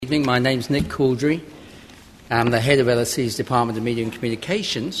evening. My name's Nick Couldry. I'm the head of LSE's Department of Media and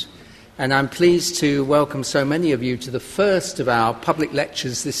Communications, and I'm pleased to welcome so many of you to the first of our public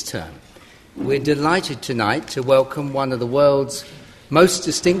lectures this term. We're delighted tonight to welcome one of the world's most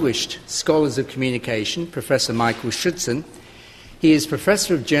distinguished scholars of communication, Professor Michael Schudson. He is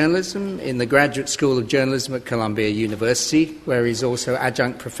Professor of Journalism in the Graduate School of Journalism at Columbia University, where he's also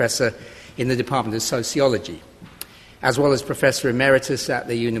Adjunct Professor in the Department of Sociology, as well as Professor Emeritus at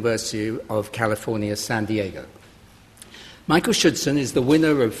the University of California, San Diego. Michael Schudson is the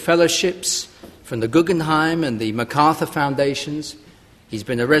winner of fellowships from the Guggenheim and the MacArthur Foundations. He's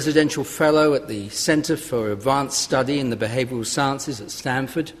been a residential fellow at the Center for Advanced Study in the Behavioral Sciences at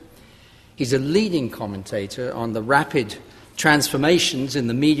Stanford. He's a leading commentator on the rapid transformations in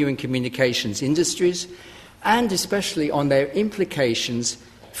the media and communications industries, and especially on their implications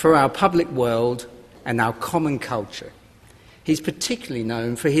for our public world and our common culture. He's particularly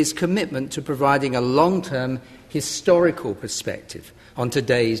known for his commitment to providing a long-term historical perspective on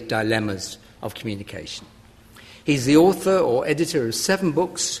today's dilemmas of communication. He's the author or editor of 10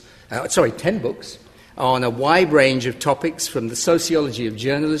 books on a wide range of topics, from the Sociology of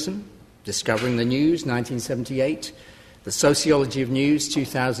Journalism, Discovering the News, 1978, the Sociology of News,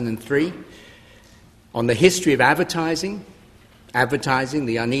 2003, on the history of advertising,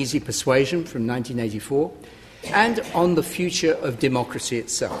 The Uneasy Persuasion from 1984, and on the future of democracy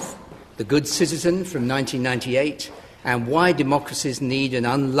itself, The Good Citizen from 1998, and Why Democracies Need an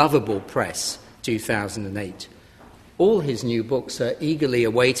Unlovable Press, 2008. All his new books are eagerly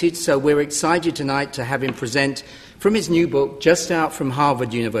awaited, so we're excited tonight to have him present from his new book, just out from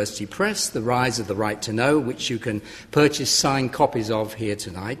Harvard University Press, The Rise of the Right to Know, which you can purchase signed copies of here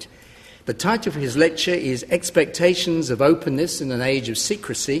tonight. The title of his lecture is Expectations of Openness in an Age of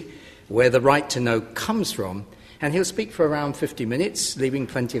Secrecy, Where the Right to Know Comes From, and he'll speak for around 50 minutes, leaving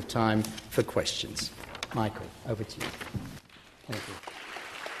plenty of time for questions. Michael, over to you. Thank you.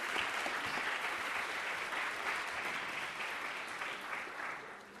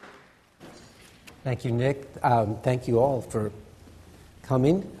 Thank you, Nick. Thank you all for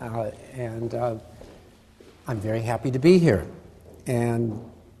coming, and I'm very happy to be here and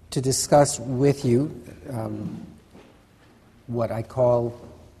to discuss with you what I call,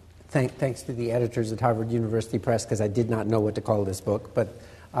 thanks to the editors at Harvard University Press, because I did not know what to call this book, but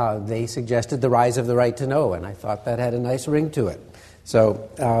they suggested The Rise of the Right to Know, and I thought that had a nice ring to it. So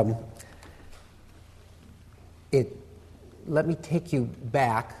let me take you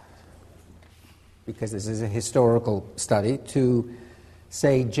back, because this is a historical study, to,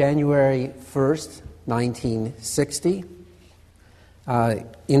 say, January 1st, 1960,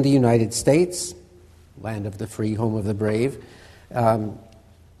 in the United States, land of the free, home of the brave,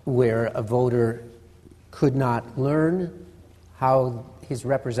 where a voter could not learn how his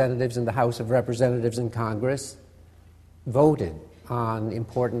representatives in the House of Representatives and Congress voted on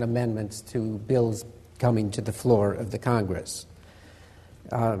important amendments to bills coming to the floor of the Congress.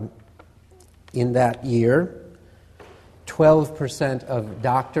 In that year, 12% of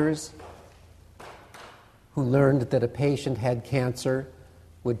doctors who learned that a patient had cancer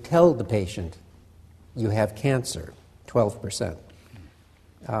would tell the patient, "You have cancer," 12%.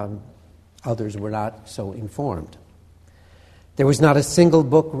 Others were not so informed. There was not a single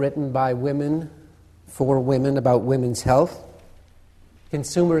book written by women, for women, about women's health.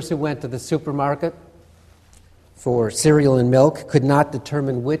 Consumers who went to the supermarket for cereal and milk could not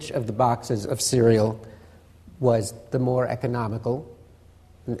determine which of the boxes of cereal was the more economical,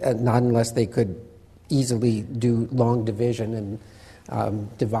 not unless they could easily do long division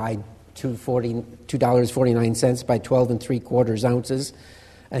and divide $2.49 by 12 3/4 ounces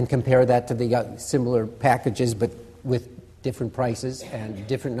and compare that to the similar packages but with different prices and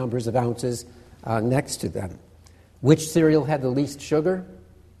different numbers of ounces next to them. Which cereal had the least sugar?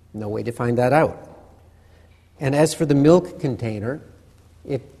 No way to find that out. And as for the milk container,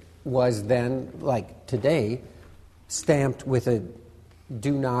 it was then, like today, stamped with a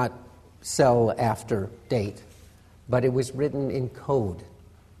 "do not sell after" date, but it was written in code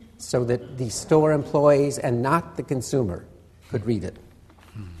so that the store employees and not the consumer could read it.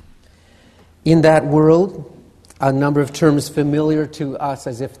 In that world, a number of terms familiar to us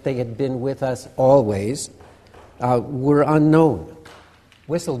as if they had been with us always were unknown.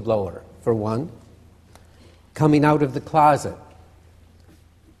 Whistleblower, for one. Coming out of the closet.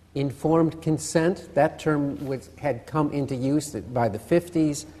 Informed consent, that term had come into use by the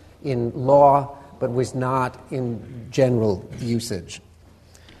 50s in law, but was not in general usage.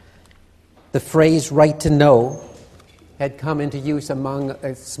 The phrase "right to know" had come into use among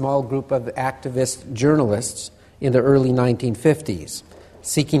a small group of activist journalists in the early 1950s.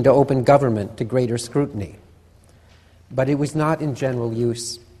 seeking to open government to greater scrutiny. But it was not in general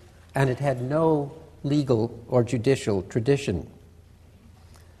use, and it had no legal or judicial tradition.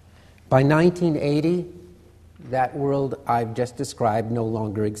 By 1980, that world I've just described no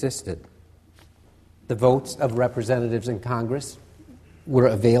longer existed. The votes of representatives in Congress were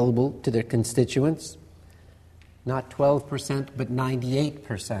available to their constituents. Not 12%, but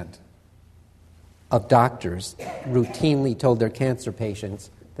 98% of doctors routinely told their cancer patients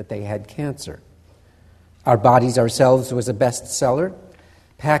that they had cancer. Our Bodies Ourselves was a bestseller.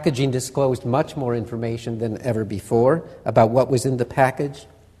 Packaging disclosed much more information than ever before about what was in the package,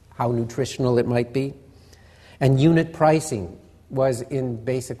 how nutritional it might be. And unit pricing was in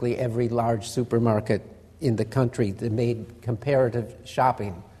basically every large supermarket in the country that made comparative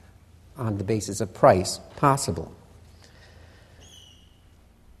shopping on the basis of price possible.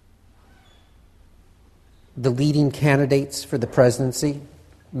 The leading candidates for the presidency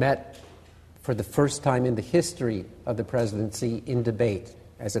met for the first time in the history of the presidency in debate,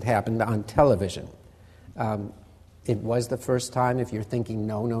 as it happened on television. It was the first time, if you're thinking,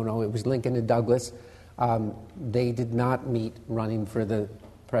 no, it was Lincoln and Douglas. They did not meet running for the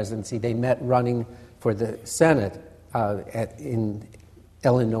presidency. They met running for the Senate in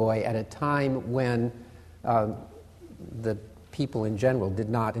Illinois at a time when the people in general did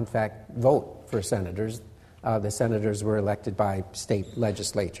not, in fact, vote for senators. The senators were elected by state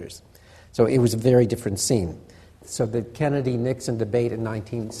legislatures. So it was a very different scene. So the Kennedy-Nixon debate in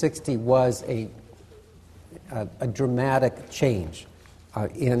 1960 was a dramatic change,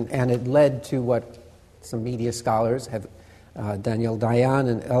 and it led to what some media scholars have, Danielle Dayan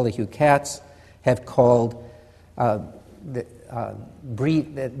and Elihu Katz, have called that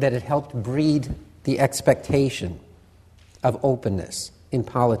it helped breed the expectation of openness in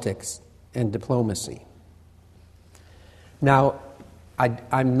politics and diplomacy. Now,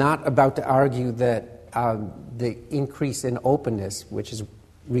 I'm not about to argue that the increase in openness, which is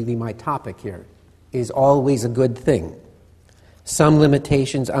really my topic here, is always a good thing. Some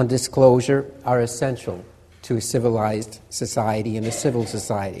limitations on disclosure are essential to a civilized society and a civil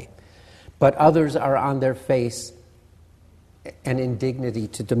society, but others are on their face an indignity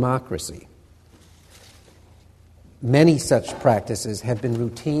to democracy. Many such practices have been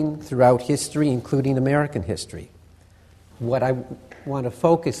routine throughout history, including American history. What I want to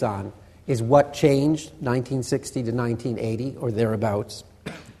focus on is what changed 1960 to 1980 or thereabouts,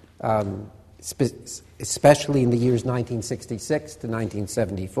 especially in the years 1966 to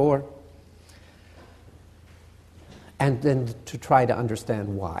 1974, and then to try to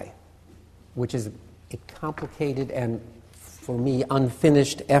understand why, which is a complicated and, for me,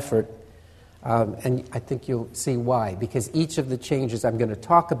 unfinished effort, and I think you'll see why, because each of the changes I'm going to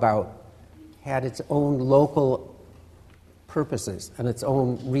talk about had its own local purposes and its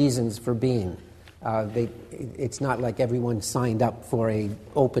own reasons for being. It's not like everyone signed up for a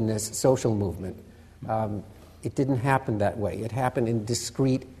openness social movement. It didn't happen that way. It happened in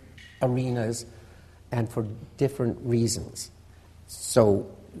discrete arenas and for different reasons. So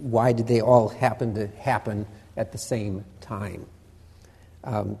why did they all happen to happen at the same time?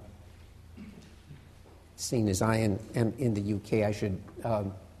 Seeing as I am in the UK, I should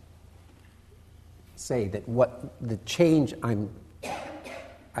say that what the change I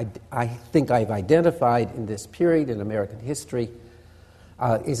think I've identified in this period in American history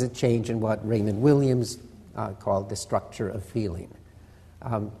is a change in what Raymond Williams called the structure of feeling.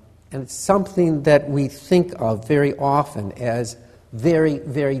 And it's something that we think of very often as very,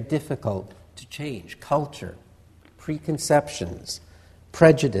 very difficult to change. Culture, preconceptions,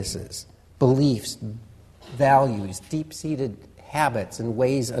 prejudices, beliefs, values, deep-seated habits and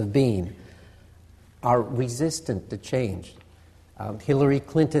ways of being are resistant to change. Hillary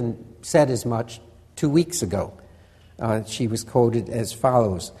Clinton said as much 2 weeks ago. She was quoted as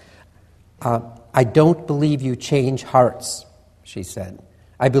follows, "I don't believe you change hearts," she said.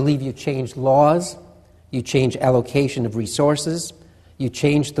 "I believe you change laws, you change allocation of resources, you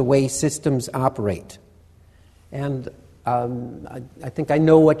change the way systems operate." And I think I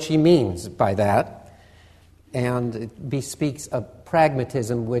know what she means by that, and it bespeaks a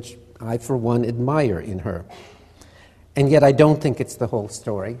pragmatism which I, for one, admire in her. And yet I don't think it's the whole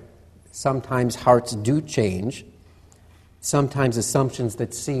story. Sometimes hearts do change. Sometimes assumptions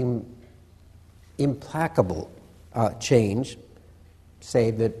that seem implacable change.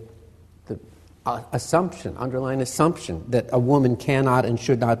 Say that the underlying assumption that a woman cannot and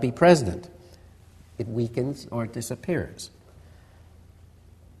should not be president. It weakens or it disappears.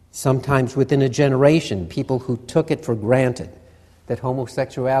 Sometimes within a generation, people who took it for granted that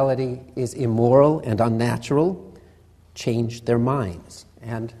homosexuality is immoral and unnatural change their minds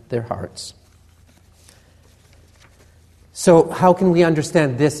and their hearts. So how can we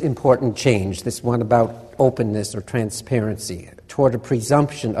understand this important change, this one about openness or transparency, toward a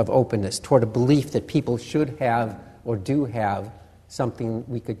presumption of openness, toward a belief that people should have or do have something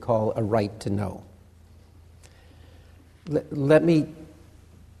we could call a right to know? Let me,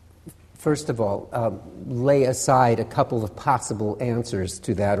 first of all, lay aside a couple of possible answers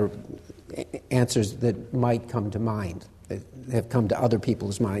to that, or answers that might come to mind, that have come to other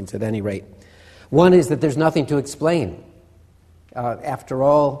people's minds at any rate. One is that there's nothing to explain. After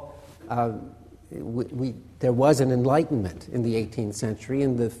all, there was an enlightenment in the 18th century,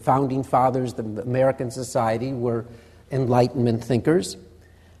 and the founding fathers, the American society, were Enlightenment thinkers.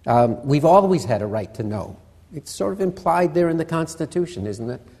 We've always had a right to know. It's sort of implied there in the Constitution, isn't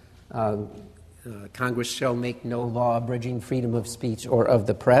it? Congress shall make no law abridging freedom of speech or of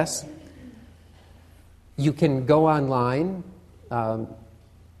the press. You can go online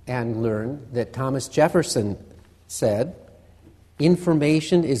and learn that Thomas Jefferson said,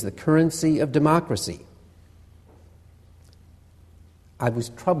 "Information is the currency of democracy." I was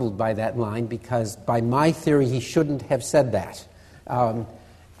troubled by that line because, by my theory, he shouldn't have said that.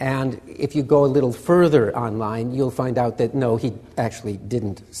 And if you go a little further online, you'll find out that, no, he actually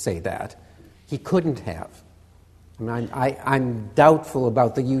didn't say that. He couldn't have. I mean, I'm doubtful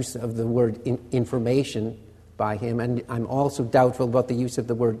about the use of the word information by him, and I'm also doubtful about the use of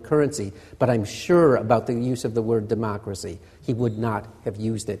the word currency, but I'm sure about the use of the word democracy. He would not have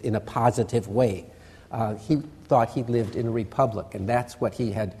used it in a positive way. He thought he lived in a republic, and that's what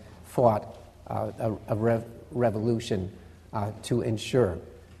he had fought a revolution to ensure.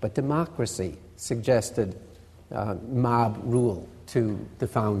 But democracy suggested mob rule to the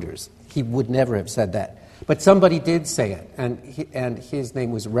founders. He would never have said that. But somebody did say it, and his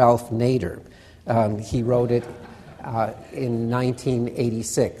name was Ralph Nader. He wrote it in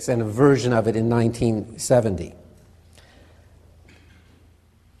 1986, and a version of it in 1970.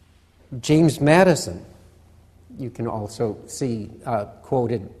 James Madison, you can also see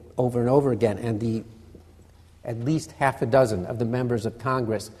quoted over and over again, and at least half a dozen of the members of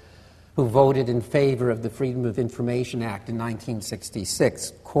Congress who voted in favor of the Freedom of Information Act in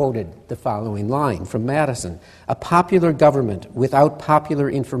 1966 quoted the following line from Madison: "A popular government without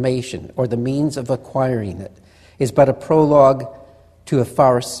popular information or the means of acquiring it is but a prologue to a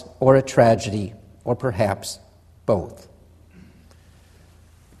farce or a tragedy, or perhaps both."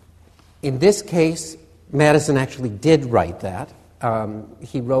 In this case, Madison actually did write that.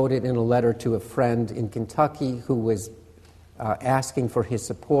 He wrote it in a letter to a friend in Kentucky who was asking for his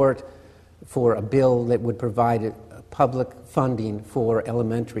support for a bill that would provide public funding for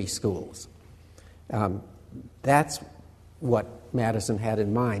elementary schools. That's what Madison had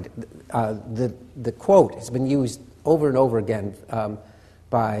in mind. The quote has been used over and over again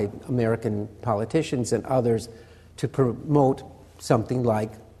by American politicians and others to promote something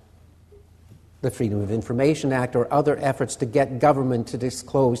like the Freedom of Information Act or other efforts to get government to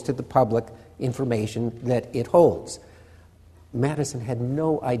disclose to the public information that it holds. Madison had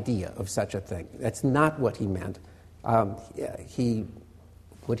no idea of such a thing. That's not what he meant.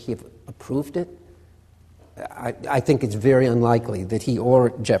 Would he have approved it? I think it's very unlikely that he or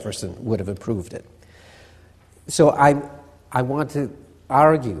Jefferson would have approved it. So I want to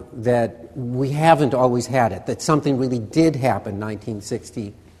argue that we haven't always had it, that something really did happen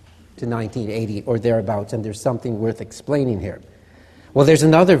 1960 to 1980 or thereabouts, and there's something worth explaining here. Well, there's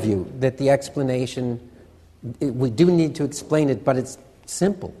another view that the explanation, we do need to explain it, but it's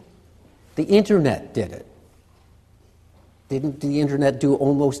simple. The Internet did it. Didn't the Internet do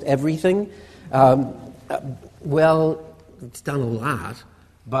almost everything? Well, it's done a lot,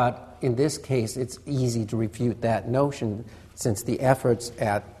 but in this case, it's easy to refute that notion since the efforts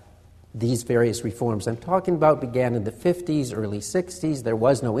at these various reforms I'm talking about began in the 50s, early 60s. There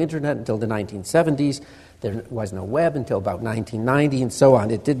was no Internet until the 1970s. There was no web until about 1990, and so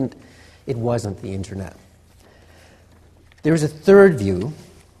on. It wasn't the Internet. There's a third view,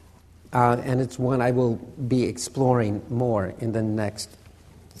 and it's one I will be exploring more in the next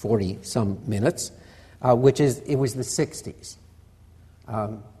 40-some minutes, which is it was the 60s.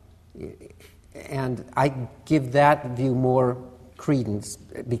 And I give that view more credence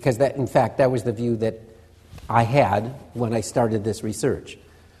because that, in fact, that was the view that I had when I started this research.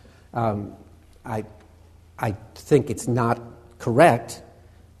 I think it's not correct,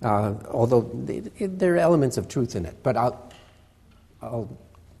 although there are elements of truth in it. But I'll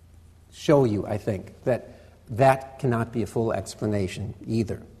show you, I think, that cannot be a full explanation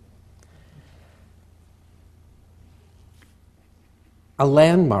either. A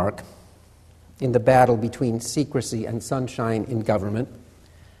landmark in the battle between secrecy and sunshine in government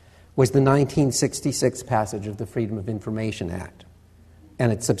was the 1966 passage of the Freedom of Information Act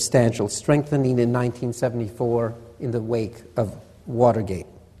and its substantial strengthening in 1974 in the wake of Watergate.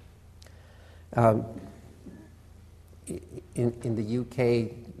 In the UK,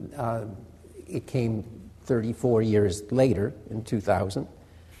 it came 34 years later, in 2000,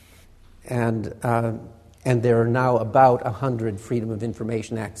 and there are now about 100 Freedom of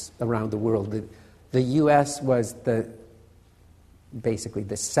Information Acts around the world. The U.S. was basically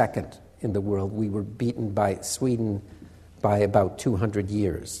the second in the world. We were beaten by Sweden by about 200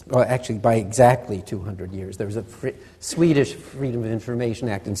 years. Well, actually, by exactly 200 years. There was a Swedish Freedom of Information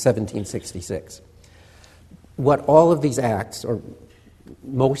Act in 1766. What all of these acts, or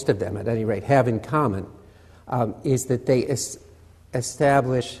most of them at any rate, have in common is that they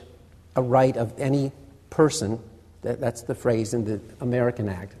establish a right of any person, that's the phrase in the American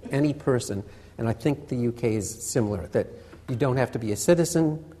Act, any person, and I think the UK is similar, that you don't have to be a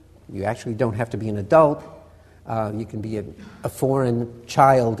citizen, you actually don't have to be an adult, you can be a foreign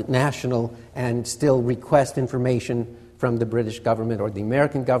child national and still request information from the British government or the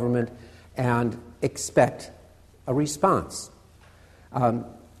American government and expect a response.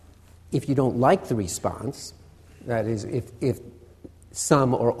 If you don't like the response, that is, if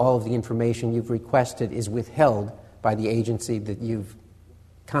some or all of the information you've requested is withheld by the agency that you've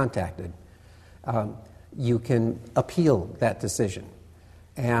contacted, you can appeal that decision.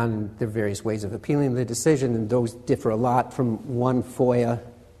 And there are various ways of appealing the decision, and those differ a lot from one FOIA,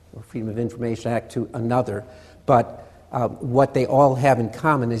 or Freedom of Information Act, to another. But what they all have in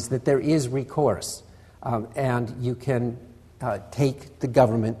common is that there is recourse, and you can take the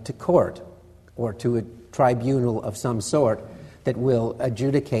government to court or to a tribunal of some sort that will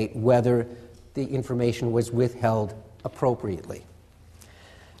adjudicate whether the information was withheld appropriately.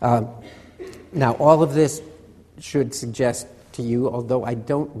 Now, all of this should suggest to you, although I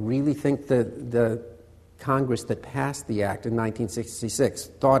don't really think the Congress that passed the Act in 1966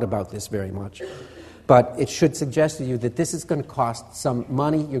 thought about this very much, but it should suggest to you that this is going to cost some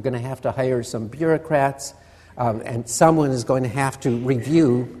money. You're going to have to hire some bureaucrats, and someone is going to have to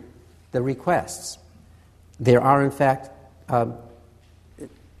review the requests. There are, in fact,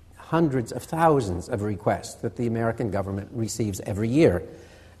 hundreds of thousands of requests that the American government receives every year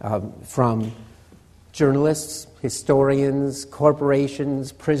from journalists, historians,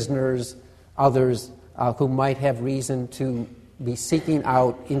 corporations, prisoners, others who might have reason to be seeking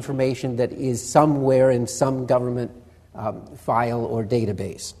out information that is somewhere in some government file or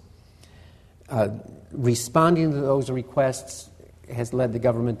database. Responding to those requests has led the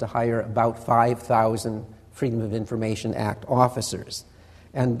government to hire about 5,000 Freedom of Information Act officers.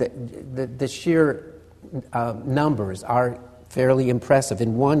 And the sheer numbers are fairly impressive.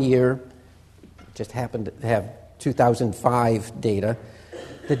 In 1 year, just happened to have 2005 data,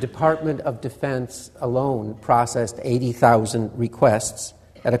 the Department of Defense alone processed 80,000 requests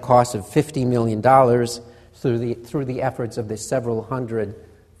at a cost of $50 million through the efforts of the several hundred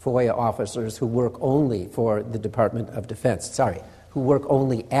FOIA officers who work only for the Department of Defense. Who work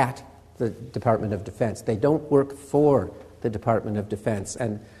only at the Department of Defense. They don't work for the Department of Defense.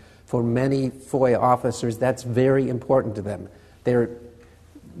 And for many FOIA officers, that's very important to them. They're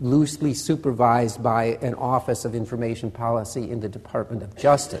loosely supervised by an Office of Information Policy in the Department of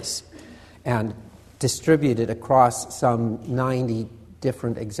Justice and distributed across some 90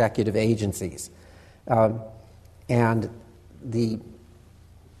 different executive agencies. And the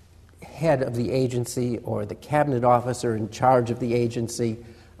head of the agency or the cabinet officer in charge of the agency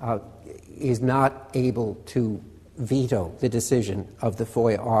is not able to veto the decision of the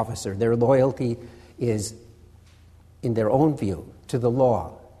FOIA officer. Their loyalty is, in their own view, to the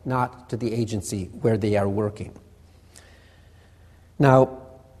law, not to the agency where they are working. Now,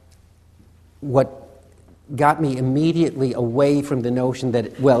 what got me immediately away from the notion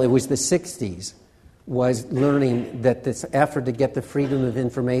that, well, it was the 60s, was learning that this effort to get the Freedom of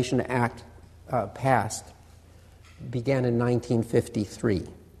Information Act passed began in 1953,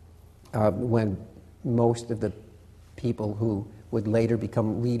 when most of the people who would later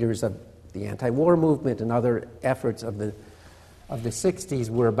become leaders of the anti-war movement and other efforts of the 60s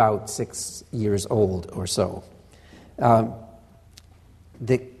were about 6 years old or so.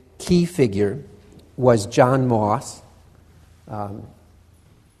 The key figure was John Moss,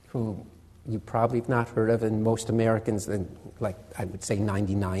 who you probably have not heard of, and most Americans, and like I would say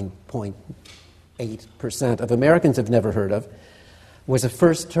 99.8% of Americans have never heard of, was a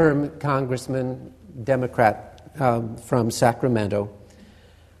first-term congressman, Democrat from Sacramento,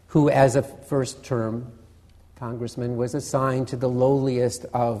 who as a first-term congressman was assigned to the lowliest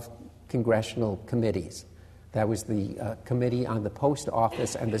of congressional committees. That was the Committee on the Post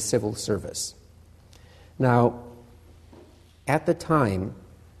Office and the Civil Service. Now, at the time,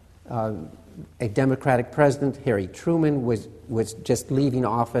 a Democratic president, Harry Truman, was just leaving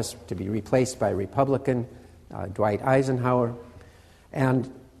office to be replaced by a Republican, Dwight Eisenhower.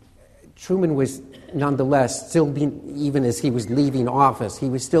 And Truman was nonetheless still being, even as he was leaving office, he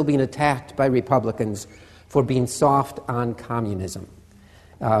was still being attacked by Republicans for being soft on communism,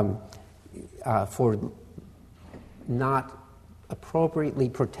 for not appropriately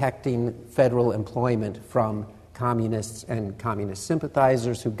protecting federal employment from communists and communist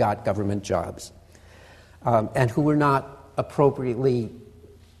sympathizers who got government jobs, and who were not appropriately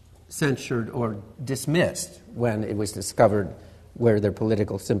censured or dismissed when it was discovered where their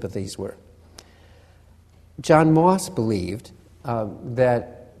political sympathies were. John Moss believed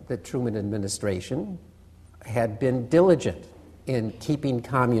that the Truman administration had been diligent in keeping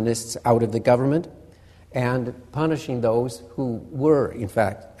communists out of the government and punishing those who were, in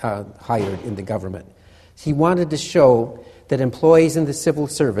fact, hired in the government. He wanted to show that employees in the civil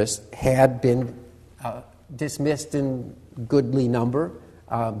service had been dismissed in goodly number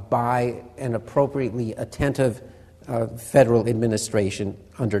by an appropriately attentive federal administration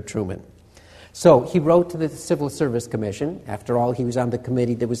under Truman. So he wrote to the Civil Service Commission. After all, he was on the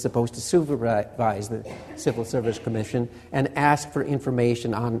committee that was supposed to supervise the Civil Service Commission, and asked for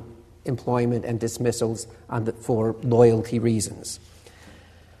information on employment and dismissals for loyalty reasons.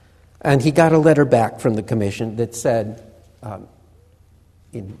 And he got a letter back from the commission that said,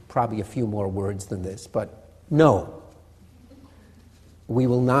 in probably a few more words than this, but no, we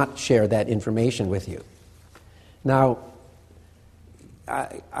will not share that information with you. Now,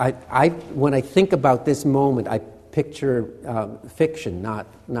 when I think about this moment, I picture fiction,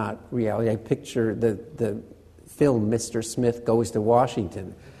 not reality. I picture the film Mr. Smith Goes to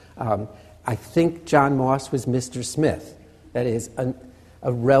Washington. I think John Moss was Mr. Smith. That is,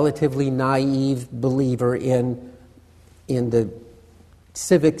 a relatively naive believer in the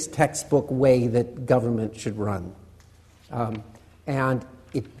civics textbook way that government should run. And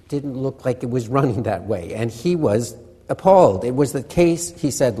it didn't look like it was running that way. And he was appalled. It was the case,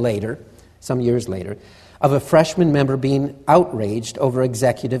 he said later, some years later, of a freshman member being outraged over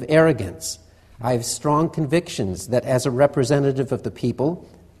executive arrogance. I have strong convictions that as a representative of the people,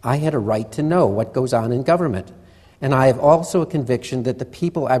 I had a right to know what goes on in government. And I have also a conviction that the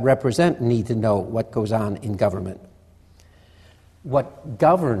people I represent need to know what goes on in government. What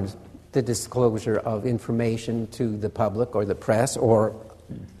governs the disclosure of information to the public or the press or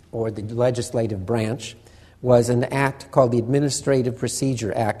the legislative branch was an act called the Administrative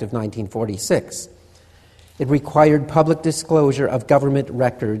Procedure Act of 1946. It required public disclosure of government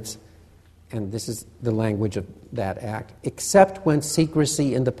records, and this is the language of that act, except when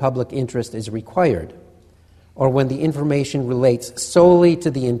secrecy in the public interest is required, or when the information relates solely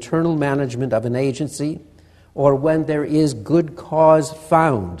to the internal management of an agency, or when there is good cause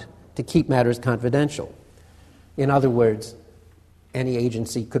found to keep matters confidential. In other words, any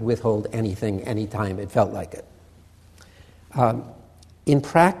agency could withhold anything anytime it felt like it. In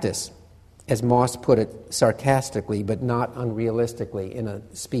practice, as Moss put it sarcastically but not unrealistically in a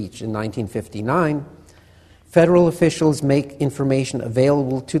speech in 1959, federal officials make information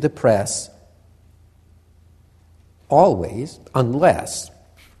available to the press always, unless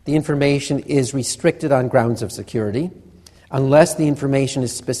the information is restricted on grounds of security, unless the information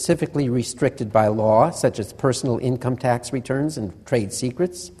is specifically restricted by law, such as personal income tax returns and trade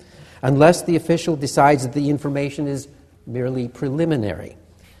secrets, unless the official decides that the information is merely preliminary,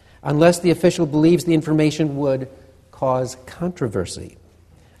 unless the official believes the information would cause controversy,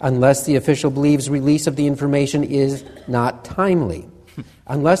 unless the official believes release of the information is not timely,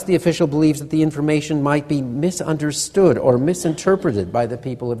 unless the official believes that the information might be misunderstood or misinterpreted by the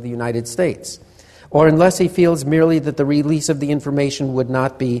people of the United States, or unless he feels merely that the release of the information would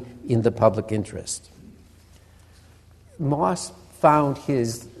not be in the public interest. Moss found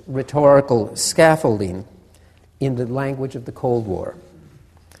his rhetorical scaffolding in the language of the Cold War.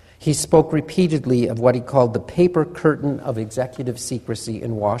 He spoke repeatedly of what he called the paper curtain of executive secrecy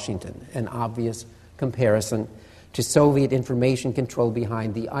in Washington, an obvious comparison to Soviet information control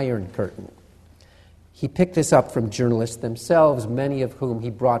behind the Iron Curtain. He picked this up from journalists themselves, many of whom he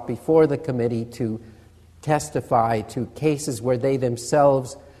brought before the committee to testify to cases where they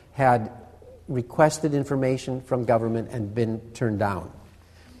themselves had requested information from government and been turned down.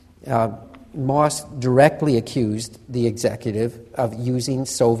 Moss directly accused the executive of using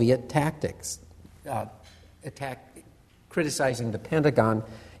Soviet tactics, criticizing the Pentagon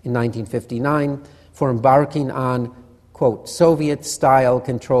in 1959 for embarking on, quote, Soviet-style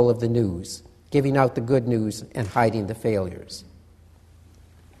control of the news, giving out the good news and hiding the failures.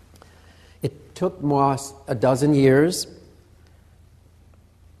 It took Moss a dozen years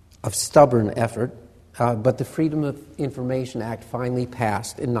of stubborn effort, but the Freedom of Information Act finally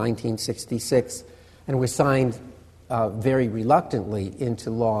passed in 1966 and was signed very reluctantly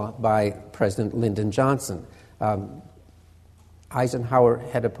into law by President Lyndon Johnson. Eisenhower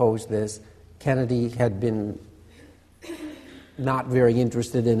had opposed this. Kennedy had been not very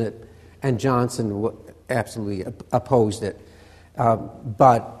interested in it, and Johnson absolutely opposed it.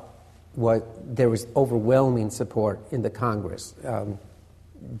 But there was overwhelming support in the Congress,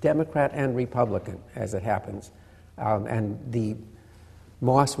 Democrat and Republican, as it happens. And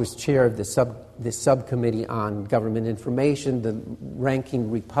Moss was chair of the subcommittee on government information. The ranking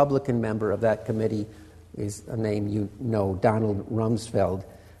Republican member of that committee is a name you know, Donald Rumsfeld.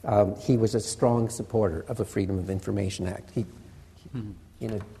 He was a strong supporter of the Freedom of Information Act.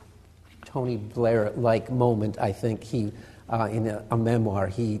 In a Tony Blair-like moment, I think in a memoir,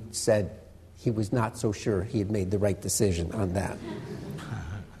 he said he was not so sure he had made the right decision on that.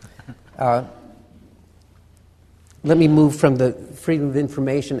 Let me move from the Freedom of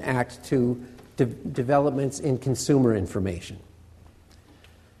Information Act to developments in consumer information.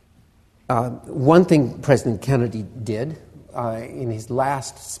 One thing President Kennedy did in his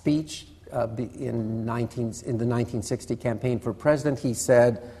last speech in the 1960 campaign for president, he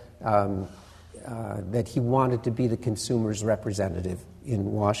said that he wanted to be the consumer's representative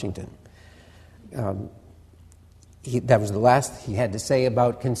in Washington. That was the last he had to say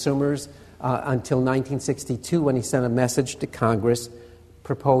about consumers until 1962, when he sent a message to Congress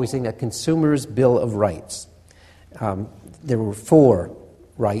proposing a Consumer's Bill of Rights. There were 4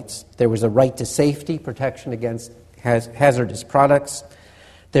 rights. There was a right to safety, protection against hazardous products.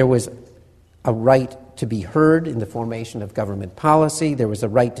 There was a right to be heard in the formation of government policy. There was a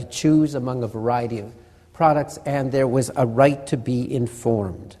right to choose among a variety of products, and there was a right to be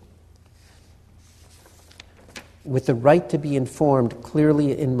informed. With the right to be informed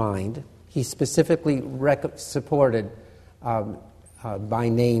clearly in mind, he specifically supported by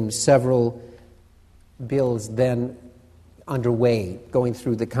name several bills then underway, going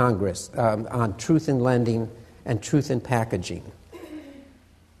through the Congress, on truth in lending and truth in packaging.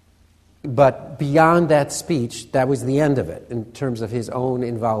 But beyond that speech, that was the end of it in terms of his own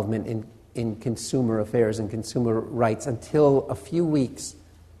involvement in consumer affairs and consumer rights until a few weeks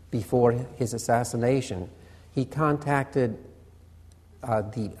before his assassination. He contacted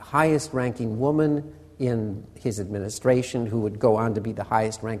the highest-ranking woman in his administration, who would go on to be the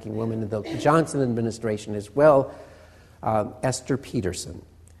highest-ranking woman in the Johnson administration as well, Esther Peterson.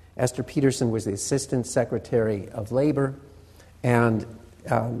 Esther Peterson was the Assistant Secretary of Labor and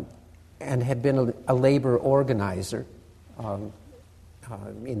had been a labor organizer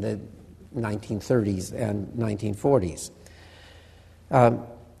in the 1930s and 1940s.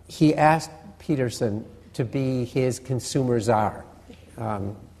 He asked Peterson to be his consumer czar,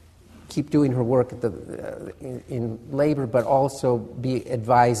 keep doing her work in labor, but also be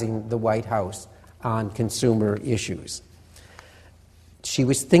advising the White House on consumer issues. She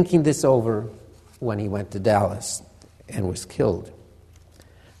was thinking this over when he went to Dallas and was killed.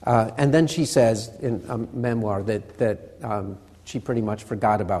 And then she says in a memoir that she pretty much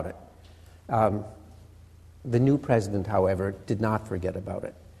forgot about it. The new president, however, did not forget about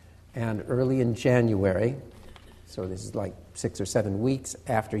it. And early in January, so this is like 6 or 7 weeks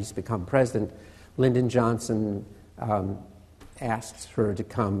after he's become president, Lyndon Johnson asks her to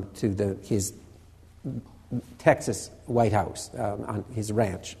come to his Texas White House on his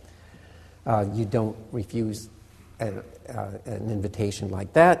ranch. You don't refuse an invitation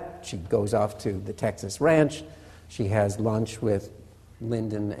like that. She goes off to the Texas ranch. She has lunch with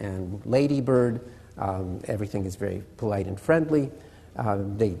Lyndon and Lady Bird. Everything is very polite and friendly.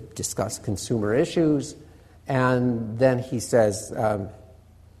 They discuss consumer issues. And then he says,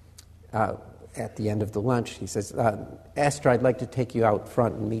 at the end of the lunch, he says, Esther, I'd like to take you out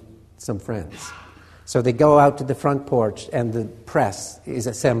front and meet some friends. So they go out to the front porch, and the press is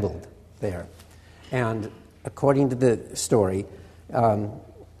assembled there. And according to the story,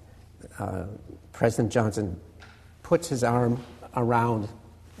 President Johnson puts his arm around,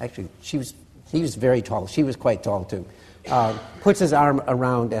 actually, he was very tall. She was quite tall, too. Puts his arm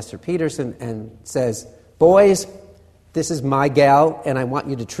around Esther Peterson and says, boys, this is my gal, and I want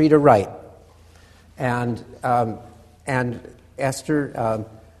you to treat her right. And Esther,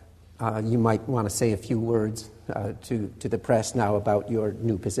 you might want to say a few words to the press now about your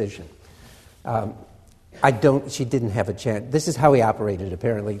new position. She didn't have a chance. This is how he operated,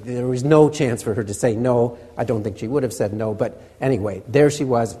 apparently. There was no chance for her to say no. I don't think she would have said no, but anyway, there she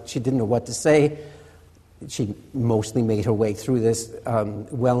was. She didn't know what to say. She mostly made her way through this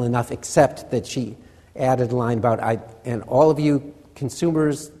well enough, except that she added a line about, and all of you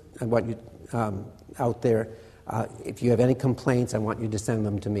consumers, I want you out there, if you have any complaints, I want you to send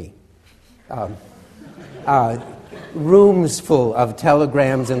them to me. Rooms full of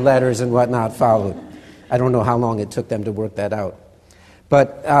telegrams and letters and whatnot followed. I don't know how long it took them to work that out.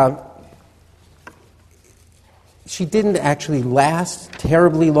 But she didn't actually last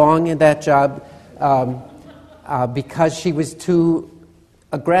terribly long in that job because she was too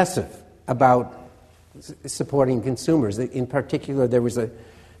aggressive about supporting consumers. In particular, there was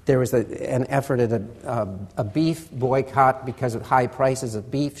an effort at a beef boycott because of high prices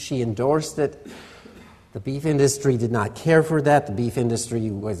of beef. She endorsed it. The beef industry did not care for that. The beef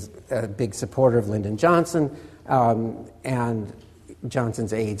industry was a big supporter of Lyndon Johnson, and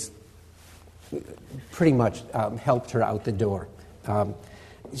Johnson's aides pretty much helped her out the door.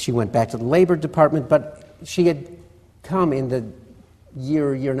 She went back to the Labor Department, but she had come in the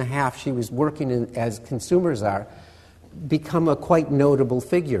year and a half she was working as consumers are, become a quite notable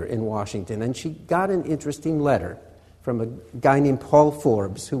figure in Washington. And she got an interesting letter from a guy named Paul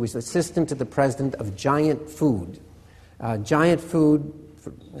Forbes, who was assistant to the president of Giant Food. Giant Food,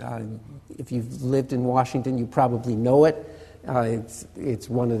 if you've lived in Washington, you probably know it. It's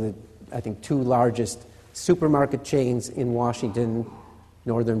one of the, I think, two largest supermarket chains in Washington,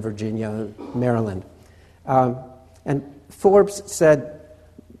 Northern Virginia, Maryland. And Forbes said,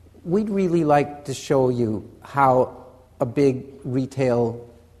 we'd really like to show you how a big retail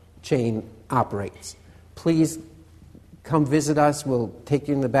chain operates. Please come visit us. We'll take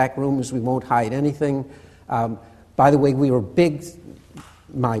you in the back rooms. We won't hide anything. By the way, we were big,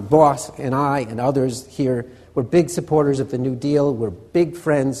 my boss and I and others here, were big supporters of the New Deal. We're big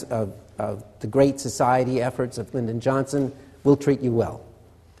friends of the Great Society efforts of Lyndon Johnson. We'll treat you well.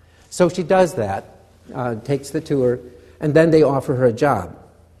 So she does that, takes the tour, and then they offer her a job.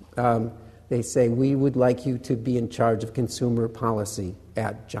 They say, we would like you to be in charge of consumer policy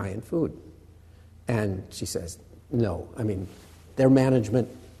at Giant Food. And she says, no, I mean, they're management,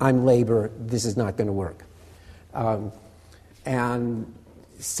 I'm labor, this is not going to work. And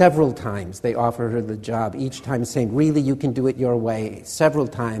several times they offer her the job, each time saying, really, you can do it your way. Several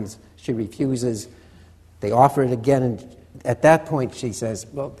times she refuses. They offer it again, and at that point she says,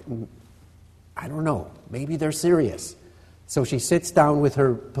 well, I don't know, maybe they're serious. So she sits down with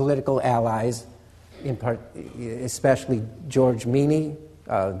her political allies, in part, especially George Meany,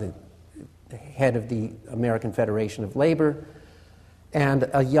 the head of the American Federation of Labor, and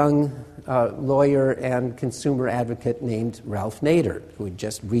a young lawyer and consumer advocate named Ralph Nader, who had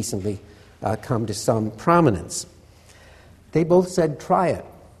just recently come to some prominence. They both said, try it.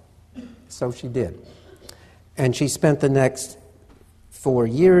 So she did. And she spent the next 4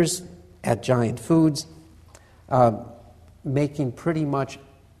 years at Giant Foods, making pretty much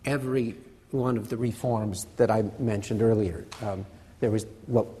every one of the reforms that I mentioned earlier. There was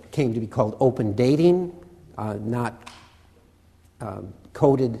what came to be called open dating, not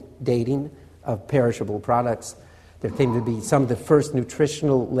coded dating of perishable products. There came to be some of the first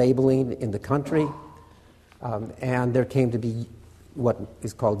nutritional labeling in the country, and there came to be what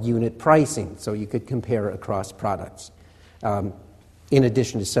is called unit pricing, so you could compare across products, in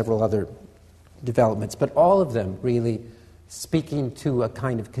addition to several other developments, but all of them really speaking to a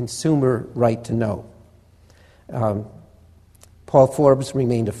kind of consumer right to know. Paul Forbes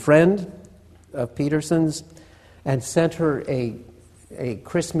remained a friend of Peterson's and sent her a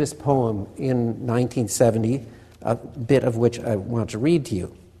Christmas poem in 1970, a bit of which I want to read to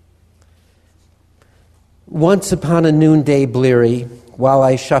you. Once upon a noonday bleary, while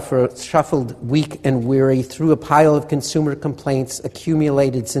I shuffled weak and weary through a pile of consumer complaints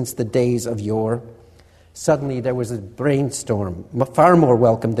accumulated since the days of yore, suddenly there was a brainstorm, far more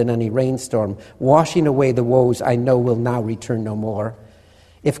welcome than any rainstorm, washing away the woes I know will now return no more.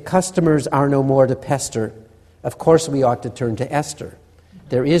 If customers are no more to pester, of course we ought to turn to Esther.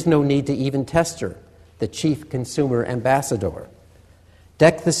 There is no need to even test her, the chief consumer ambassador.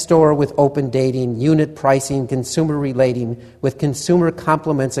 Deck the store with open dating, unit pricing, consumer relating, with consumer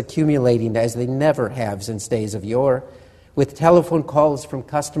compliments accumulating as they never have since days of yore, with telephone calls from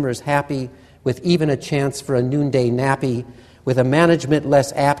customers happy, with even a chance for a noonday nappy, with a management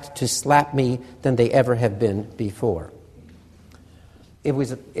less apt to slap me than they ever have been before. It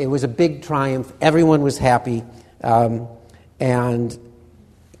was a big triumph. Everyone was happy, and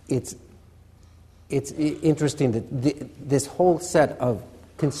it's interesting that this whole set of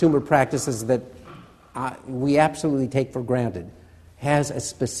consumer practices that we absolutely take for granted, has a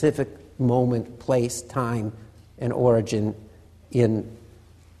specific moment, place, time, and origin in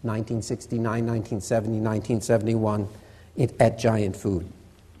 1969, 1970, 1971 at Giant Food.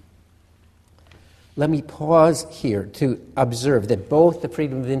 Let me pause here to observe that both the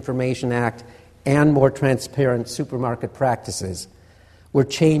Freedom of Information Act and more transparent supermarket practices were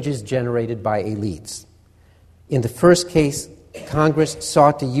changes generated by elites. In the first case, Congress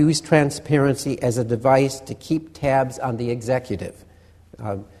sought to use transparency as a device to keep tabs on the executive.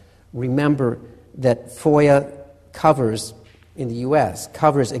 Remember that FOIA covers, in the U.S.,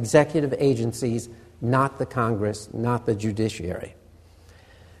 covers executive agencies, not the Congress, not the judiciary.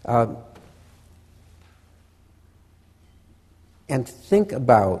 And think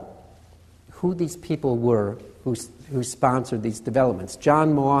about who these people were who sponsored these developments.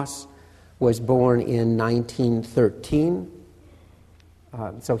 John Moss was born in 1913.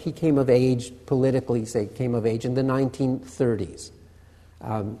 So he came of age, politically, came of age in the 1930s.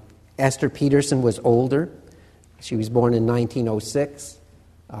 Esther Peterson was older. She was born in 1906.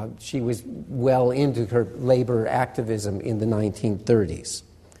 She was well into her labor activism in the 1930s.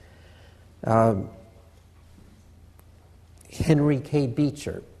 Henry K.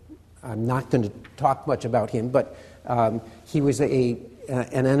 Beecher. I'm not going to talk much about him, but he was an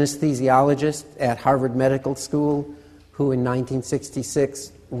anesthesiologist at Harvard Medical School who in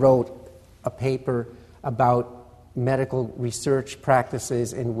 1966 wrote a paper about medical research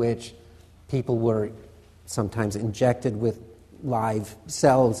practices in which people were sometimes injected with live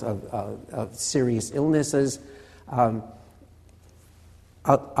cells of serious illnesses,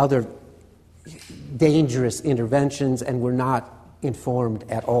 other dangerous interventions, and were not informed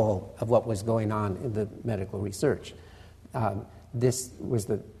at all of what was going on in the medical research. This was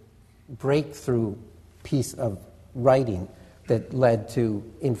the breakthrough piece of writing that led to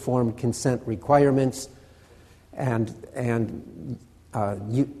informed consent requirements and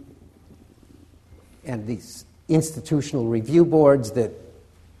these institutional review boards that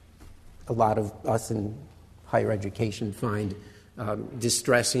a lot of us in higher education find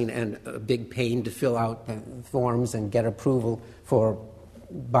distressing and a big pain to fill out forms and get approval for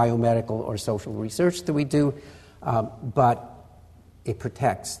biomedical or social research that we do, but it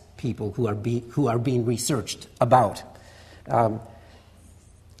protects people who are being researched about.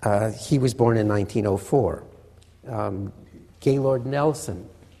 He was born in 1904. Gaylord Nelson,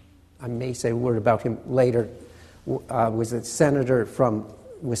 I may say a word about him later, was a senator from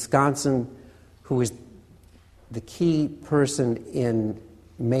Wisconsin who was the key person in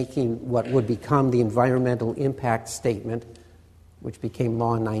making what would become the environmental impact statement, which became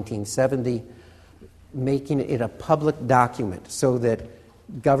law in 1970, making it a public document so that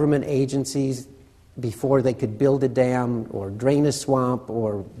government agencies, before they could build a dam or drain a swamp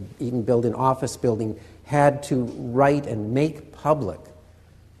or even build an office building, had to write and make public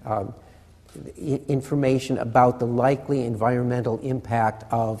information about the likely environmental impact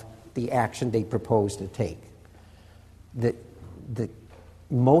of the action they proposed to take.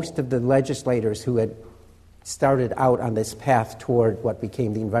 Most of the legislators who had started out on this path toward what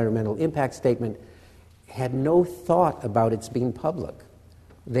became the environmental impact statement had no thought about its being public.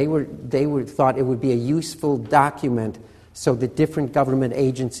 They thought it would be a useful document so that different government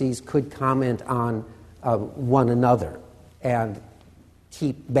agencies could comment on one another and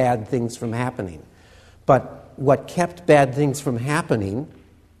keep bad things from happening. But what kept bad things from happening,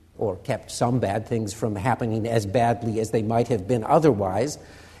 or kept some bad things from happening as badly as they might have been otherwise,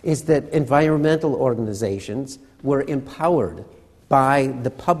 is that environmental organizations were empowered by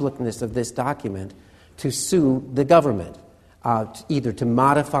the publicness of this document to sue the government, either to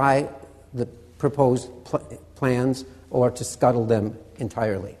modify the proposed plans or to scuttle them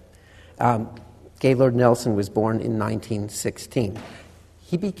entirely. Gaylord Nelson was born in 1916.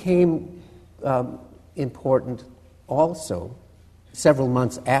 He became important also several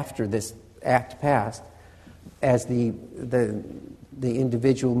months after this act passed as the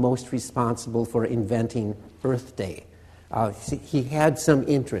individual most responsible for inventing Earth Day. He had some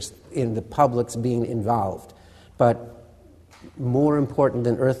interest in the public's being involved, but more important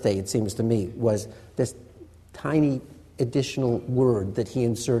than Earth Day, it seems to me, was this tiny additional word that he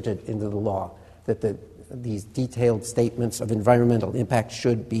inserted into the law, that these detailed statements of environmental impact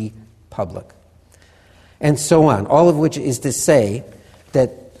should be public. And so on, all of which is to say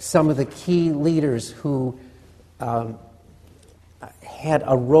that some of the key leaders who had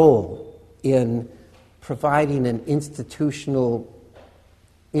a role in providing an institutional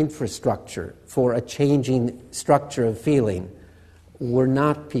infrastructure for a changing structure of feeling were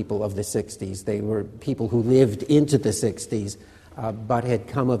not people of the 60s. They were people who lived into the 60s but had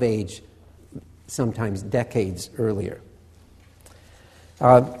come of age sometimes decades earlier.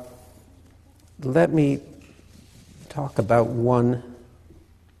 Let me talk about one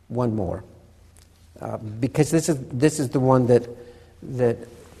more, because this is the one that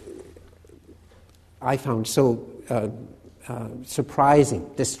I found so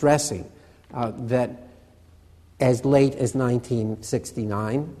surprising, distressing, that as late as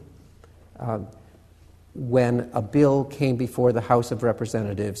 1969, when a bill came before the House of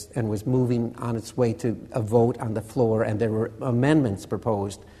Representatives and was moving on its way to a vote on the floor, and there were amendments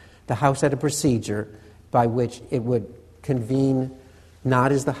proposed, the House had a procedure by which it would convene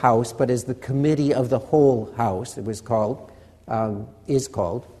not as the House, but as the Committee of the Whole House, it was called, is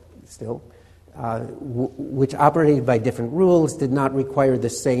called still, which operated by different rules, did not require the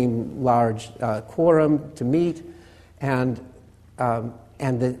same large quorum to meet, and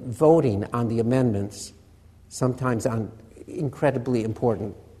the voting on the amendments, sometimes on incredibly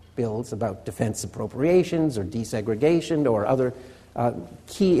important bills about defense appropriations or desegregation or other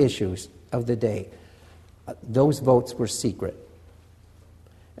key issues of the day, those votes were secret.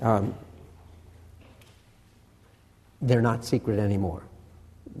 They're not secret anymore.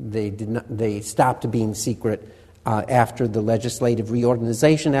 They stopped being secret after the Legislative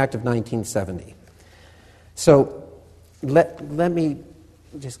Reorganization Act of 1970. So let me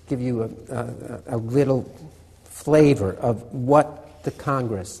just give you a little flavor of what the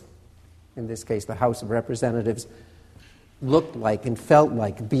Congress, in this case the House of Representatives, looked like and felt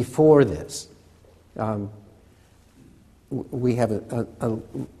like before this. We have a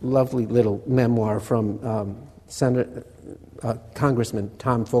lovely little memoir from Congressman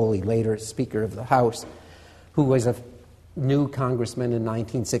Tom Foley, later Speaker of the House, who was a new congressman in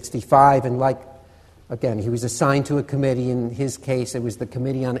 1965, and again, he was assigned to a committee. In his case, it was the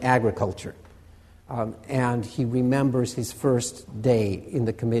Committee on Agriculture. And he remembers his first day in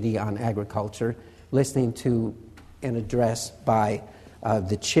the Committee on Agriculture, listening to an address by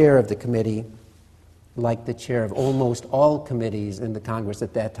the chair of the committee, like the chair of almost all committees in the Congress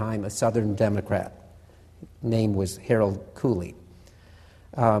at that time, a Southern Democrat. Name was Harold Cooley.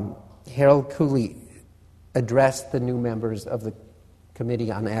 Harold Cooley addressed the new members of the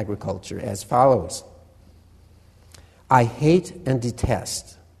Committee on Agriculture as follows: I hate and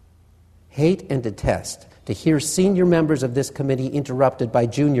detest to hear senior members of this committee interrupted by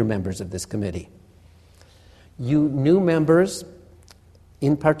junior members of this committee. You new members,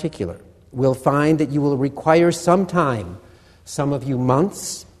 in particular, will find that you will require some time, some of you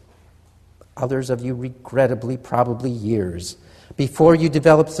months, others of you regrettably probably years, before you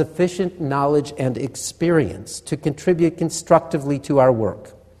develop sufficient knowledge and experience to contribute constructively to our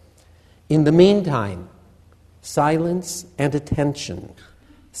work. In the meantime, silence and attention.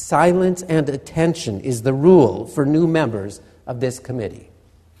 Silence and attention is the rule for new members of this committee.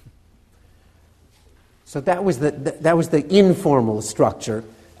 So that was the informal structure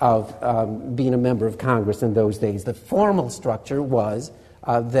of being a member of Congress in those days. The formal structure was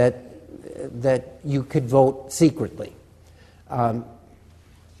that you could vote secretly. Now,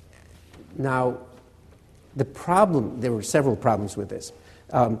 there were several problems with this.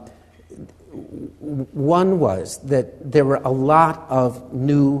 One was that there were a lot of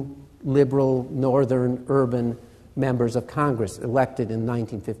new liberal, northern, urban members of Congress elected in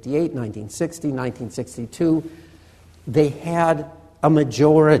 1958, 1960, 1962. They had a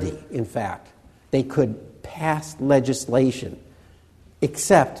majority, in fact. They could pass legislation,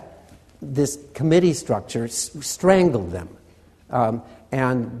 except this committee structure strangled them.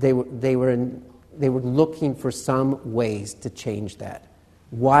 And they were looking for some ways to change that.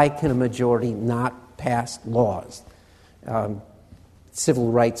 Why can a majority not pass laws?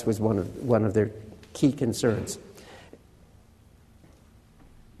 Civil rights was one of their key concerns.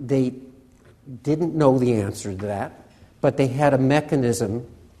 They didn't know the answer to that, but they had a mechanism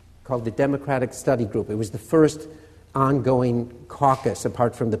called the Democratic Study Group. It was the first ongoing caucus,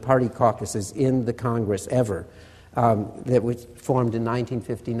 apart from the party caucuses in the Congress ever, that was formed in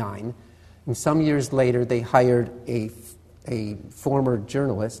 1959. And some years later, they hired a former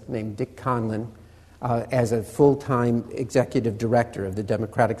journalist named Dick Conlin as a full-time executive director of the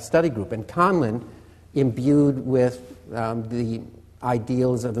Democratic Study Group. And Conlin, imbued with the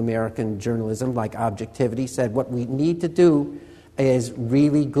ideals of American journalism, like objectivity, said what we need to do is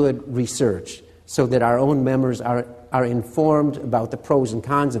really good research so that our own members are informed about the pros and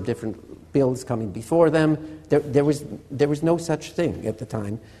cons of different bills coming before them. There was no such thing at the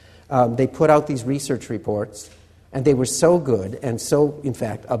time. They put out these research reports, and they were so good and so, in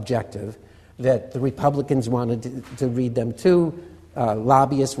fact, objective that the Republicans wanted to read them too.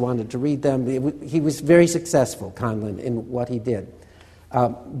 Lobbyists wanted to read them. He was very successful, Conlin, in what he did.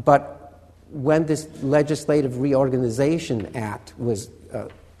 But when this Legislative Reorganization Act was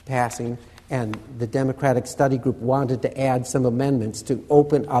passing, and the Democratic Study Group wanted to add some amendments to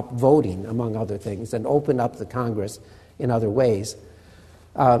open up voting, among other things, and open up the Congress in other ways,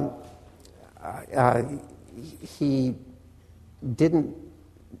 he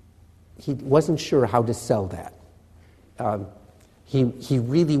wasn't sure how to sell that. He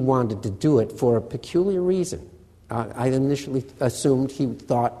really wanted to do it for a peculiar reason. I initially assumed he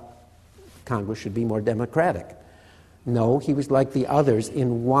thought Congress should be more democratic. No, he was like the others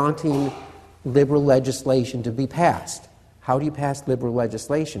in wanting liberal legislation to be passed. How do you pass liberal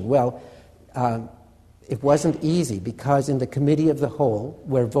legislation? Well, it wasn't easy because in the Committee of the Whole,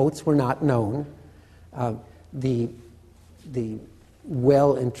 where votes were not known, the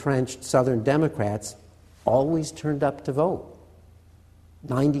well-entrenched Southern Democrats always turned up to vote,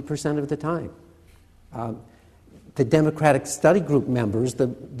 90% of the time. The Democratic Study Group members, the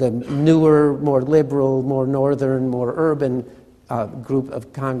newer, more liberal, more northern, more urban group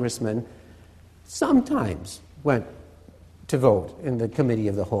of congressmen, sometimes went to vote in the Committee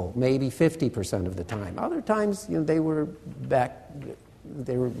of the Whole, maybe 50% of the time. Other times, they were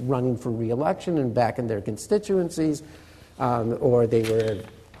running for re-election and back in their constituencies, or they were at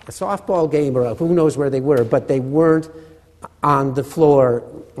a softball game, or who knows where they were, but they weren't on the floor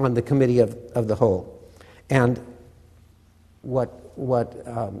on the Committee of the Whole. And what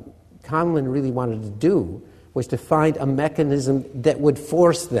Conlon really wanted to do was to find a mechanism that would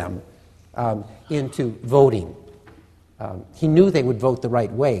force them into voting. He knew they would vote the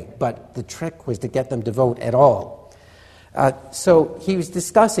right way, but the trick was to get them to vote at all. So he was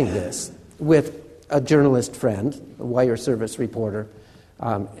discussing this with a journalist friend, a wire service reporter,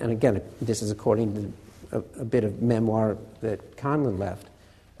 and again, this is according to a bit of memoir that Conlon left.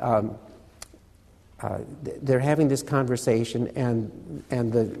 They're having this conversation, and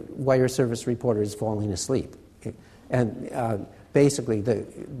the wire service reporter is falling asleep. And basically,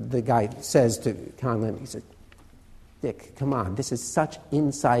 the guy says to Conlon, he said, "Dick, come on, this is such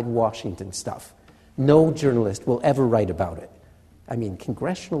inside Washington stuff. No journalist will ever write about it. I mean,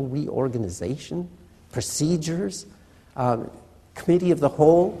 congressional reorganization, procedures, Committee of the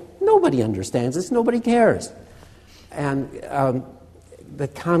Whole, nobody understands this, nobody cares." And the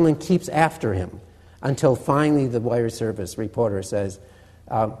Conlon keeps after him until finally the wire service reporter says,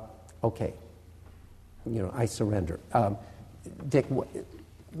 "Okay, I surrender. Dick,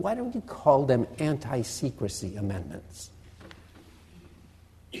 why don't you call them anti-secrecy amendments?"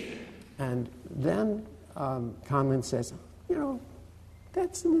 And then Conlon says,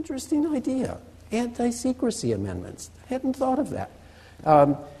 that's an interesting idea. Anti-secrecy amendments. I hadn't thought of that.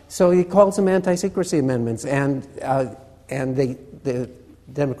 So he calls them anti-secrecy amendments, and the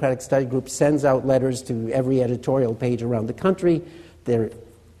Democratic Study Group sends out letters to every editorial page around the country. There are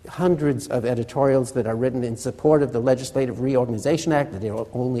hundreds of editorials that are written in support of the Legislative Reorganization Act that they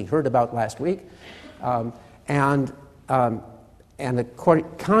only heard about last week. And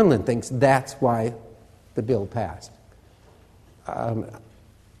Conlon thinks that's why the bill passed.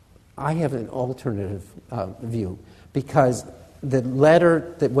 I have an alternative view, because the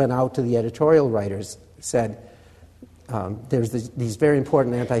letter that went out to the editorial writers said there's these very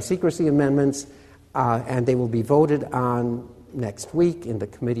important anti-secrecy amendments, and they will be voted on next week in the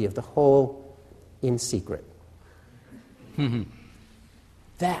Committee of the Whole in secret.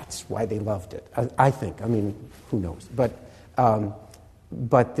 That's why they loved it, I think. I mean, who knows? But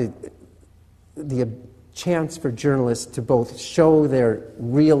the chance for journalists to both show their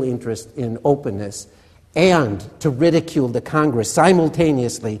real interest in openness and to ridicule the Congress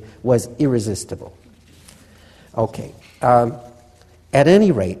simultaneously was irresistible. Okay. At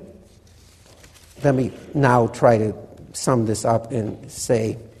any rate, let me now try to sum this up and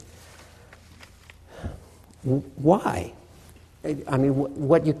say, why? I mean,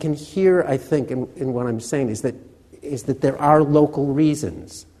 what you can hear, I think, in what I'm saying is that there are local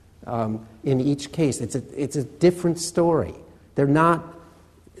reasons. In each case, it's a different story. They're not.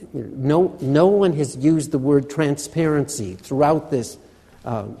 No one has used the word transparency throughout this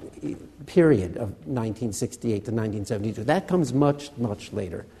period of 1968 to 1972. That comes much, much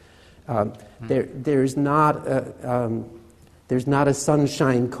later. There's not a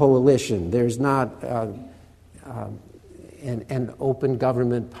sunshine coalition. There's not an open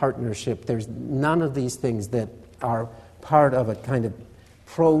government partnership. There's none of these things that are part of a kind of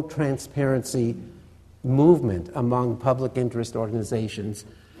pro-transparency movement among public interest organizations,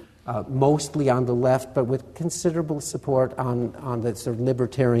 mostly on the left, but with considerable support on the sort of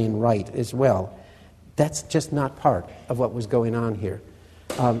libertarian right as well. That's just not part of what was going on here.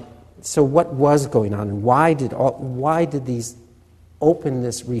 So what was going on, and why did these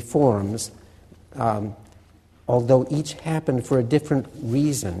openness reforms, although each happened for a different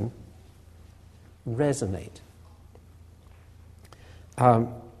reason, resonate. I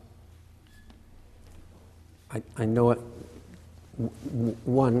know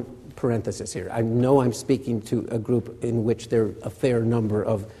one parenthesis here. I know I'm speaking to a group in which there are a fair number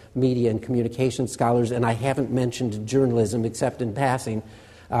of media and communication scholars, and I haven't mentioned journalism except in passing.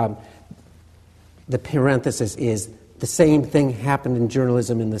 The parenthesis is the same thing happened in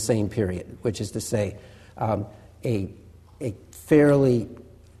journalism in the same period, which is to say a fairly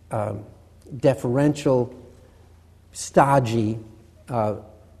deferential, stodgy,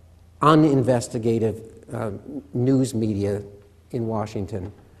 uninvestigative news media in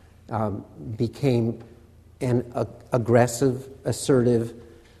Washington became an aggressive, assertive,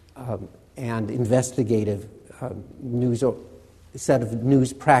 and investigative set of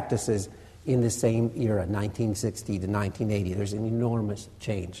news practices in the same era, 1960 to 1980. There's an enormous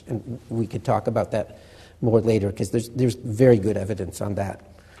change, and we could talk about that more later because there's very good evidence on that.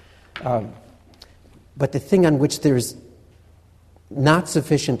 But the thing on which there's not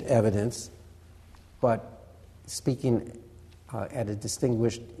sufficient evidence, but speaking at a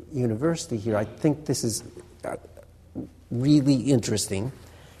distinguished university here, I think this is really interesting,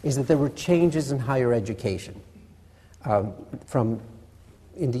 is that there were changes in higher education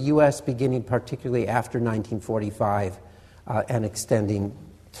in the U.S. beginning particularly after 1945 and extending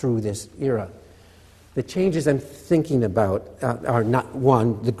through this era. The changes I'm thinking about are not,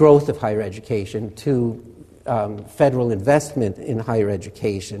 one, the growth of higher education, two, federal investment in higher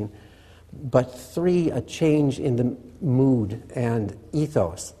education, but three, a change in the mood and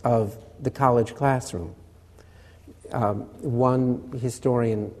ethos of the college classroom. One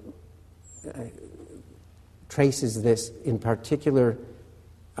historian traces this in particular.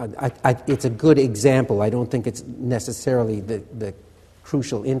 It's a good example. I don't think it's necessarily the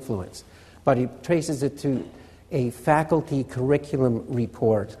crucial influence, but he traces it to a faculty curriculum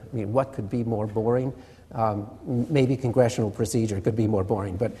report. I mean, what could be more boring? Maybe congressional procedure could be more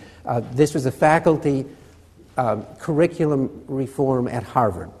boring, but this was a faculty curriculum reform at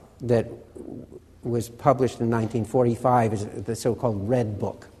Harvard that was published in 1945 as the so-called Red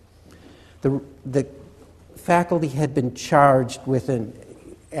Book. The faculty had been charged with an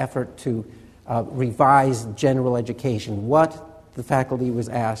effort to revise general education. What the faculty was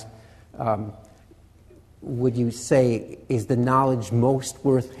asked, would you say is the knowledge most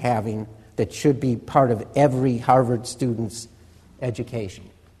worth having that should be part of every Harvard student's education?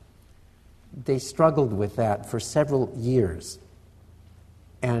 They struggled with that for several years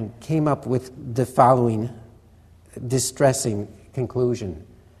and came up with the following distressing conclusion,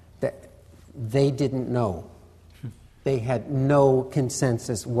 that they didn't know. They had no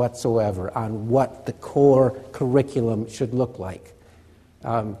consensus whatsoever on what the core curriculum should look like.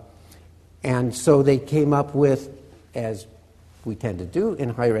 And so they came up with, as we tend to do in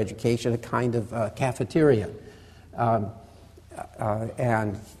higher education, a kind of cafeteria. And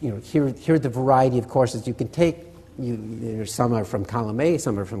here are the variety of courses you can take. Some are from column A,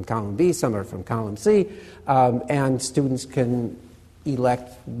 some are from column B, some are from column C, and students can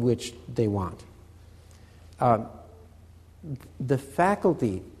elect which they want. The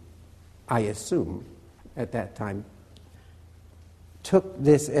faculty, I assume, at that time, took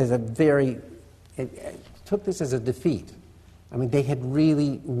this as a defeat. I mean, they had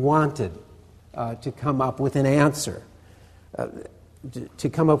really wanted to come up with an answer. To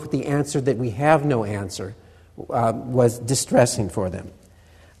come up with the answer that we have no answer was distressing for them.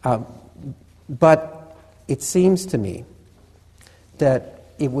 But it seems to me that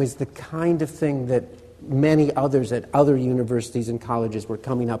it was the kind of thing that many others at other universities and colleges were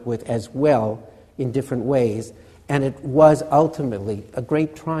coming up with as well in different ways, and it was ultimately a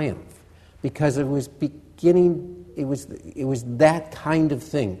great triumph because it was that kind of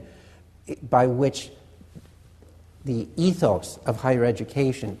thing by which the ethos of higher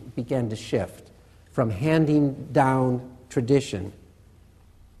education began to shift from handing down tradition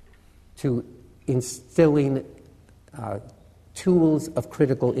to instilling tools of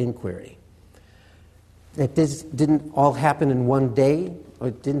critical inquiry. That this didn't all happen in one day, or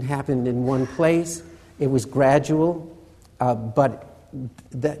it didn't happen in one place. It was gradual, but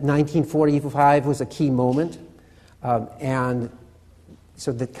that 1945 was a key moment. And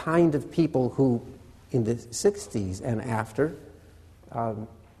so the kind of people who, in the 60s and after,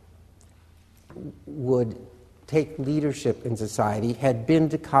 would take leadership in society had been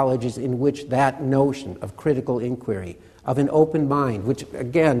to colleges in which that notion of critical inquiry, of an open mind, which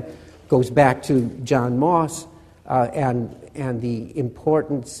again goes back to John Moss and the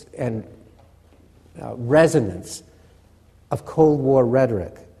importance and resonance of Cold War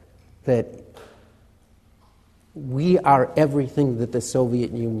rhetoric that we are everything that the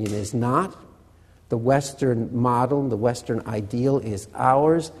Soviet Union is not. The Western model, the Western ideal is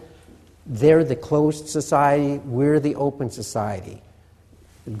ours. They're the closed society, we're the open society.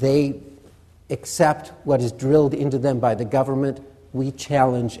 They accept what is drilled into them by the government. We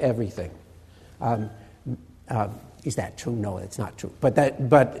challenge everything. Is that true? No, it's not true. But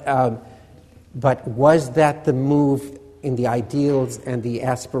was that the move in the ideals and the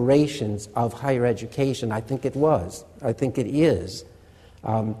aspirations of higher education? I think it was. I think it is.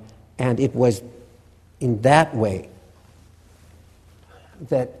 And it was in that way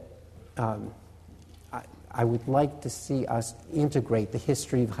that I would like to see us integrate the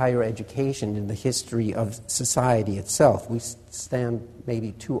history of higher education in the history of society itself. We stand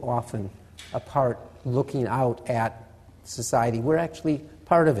maybe too often apart looking out at society. We're actually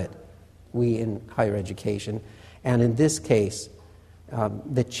part of it, we in higher education. And in this case,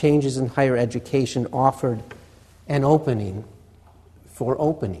 the changes in higher education offered an opening for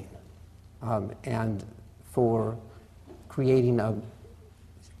opening and for creating a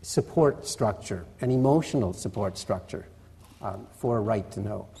support structure, an emotional support structure for a right to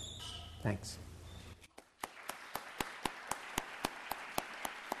know. Thanks.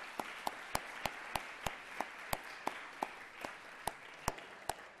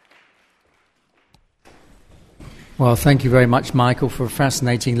 Well, thank you very much, Michael, for a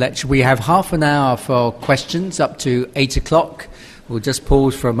fascinating lecture. We have half an hour for questions up to 8 o'clock. We'll just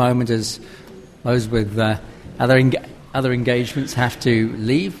pause for a moment as those with other engagements have to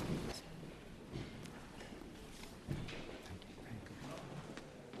leave.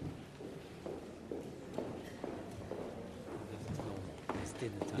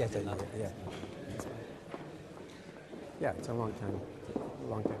 Yeah, it's a long time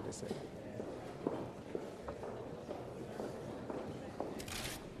to say.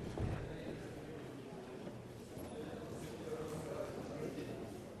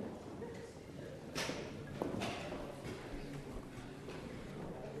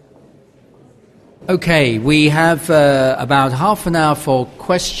 Okay, we have about half an hour for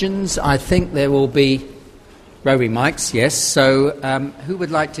questions. I think there will be roving mics, yes. So who would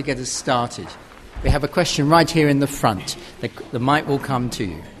like to get us started? We have a question right here in the front. The mic will come to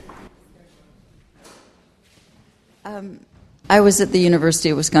you. I was at the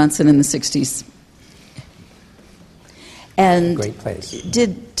University of Wisconsin in the 60s. And great place.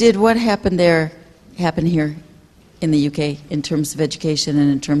 Did what happened there happen here in the UK in terms of education and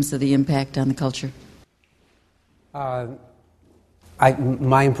in terms of the impact on the culture? My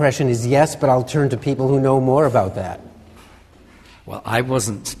impression is yes, but I'll turn to people who know more about that. Well, I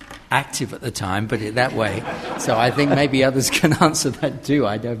wasn't active at the time, put it that way. So I think maybe others can answer that too.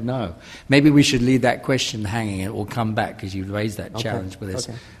 I don't know. Maybe we should leave that question hanging. It will come back because you raised that challenge with us.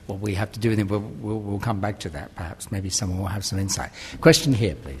 Okay. What we have to do with it, we'll come back to that perhaps. Maybe someone will have some insight. Question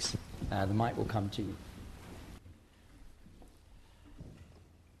here, please. The mic will come to you.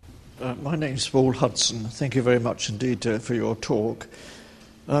 My name's Paul Hudson. Thank you very much indeed for your talk.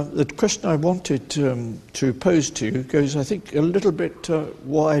 The question I wanted to pose to you goes, I think, a little bit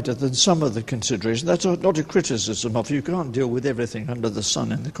wider than some of the considerations. That's not a criticism of you. You can't deal with everything under the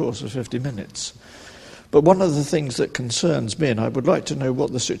sun in the course of 50 minutes. But one of the things that concerns me, and I would like to know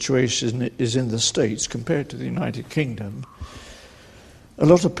what the situation is in the States compared to the United Kingdom, a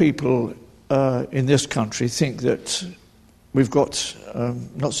lot of people in this country think that we've got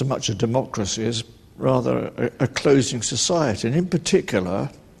not so much a democracy as rather a closing society. And in particular,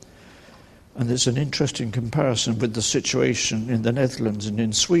 and there's an interesting comparison with the situation in the Netherlands and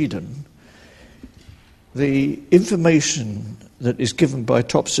in Sweden, the information that is given by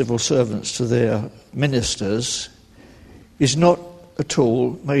top civil servants to their ministers is not at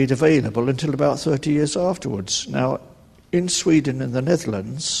all made available until about 30 years afterwards. Now, in Sweden and the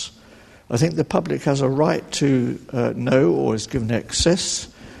Netherlands, I think the public has a right to know or is given access.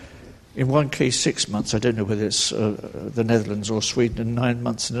 In one case, 6 months. I don't know whether it's the Netherlands or Sweden, and 9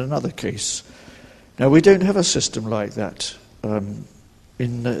 months in another case. Now, we don't have a system like that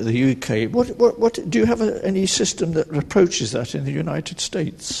in the UK. What do you have any system that approaches that in the United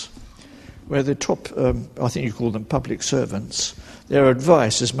States, where the top, I think you call them public servants, their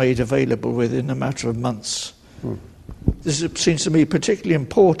advice is made available within a matter of months? This seems to me particularly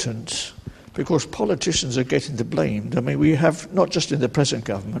important because politicians are getting blamed. I mean, we have, not just in the present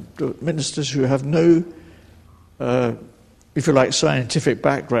government, ministers who have no, if you like, scientific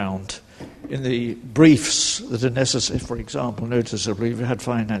background in the briefs that are necessary. For example, noticeably, we've had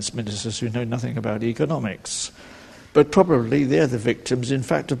finance ministers who know nothing about economics. But probably they're the victims, in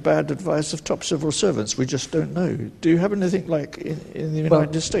fact, of bad advice of top civil servants. We just don't know. Do you have anything like in the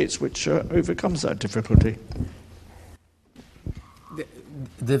United States which overcomes that difficulty?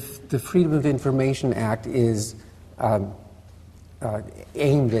 The Freedom of Information Act is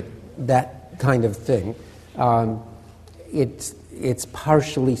aimed at that kind of thing. It's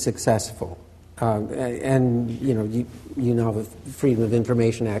partially successful, and you know the Freedom of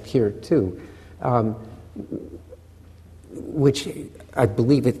Information Act here too, which I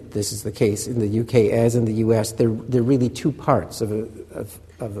believe this is the case in the UK as in the US. There are really two parts of a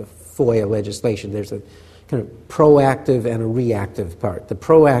FOIA legislation. There's a kind of proactive and a reactive part. The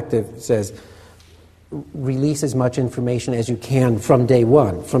proactive says release as much information as you can from day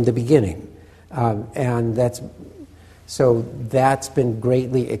one, from the beginning, and that's been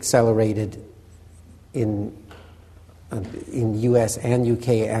greatly accelerated in U.S. and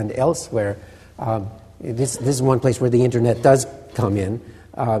U.K. and elsewhere. This is one place where the internet does come in,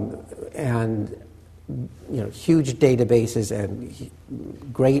 and huge databases and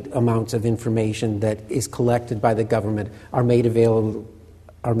great amounts of information that is collected by the government are made available.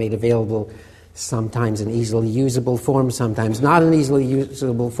 Sometimes in easily usable form, sometimes not in easily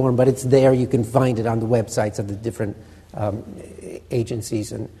usable form, but it's there. You can find it on the websites of the different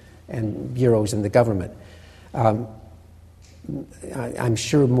agencies and bureaus in the government. I'm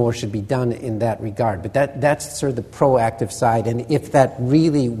sure more should be done in that regard, but that's sort of the proactive side, and if that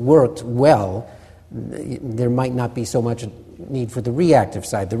really worked well, there might not be so much need for the reactive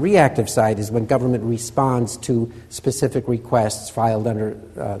side. The reactive side is when government responds to specific requests filed under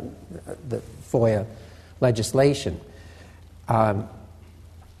the FOIA legislation. To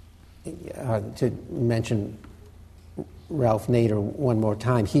mention Ralph Nader one more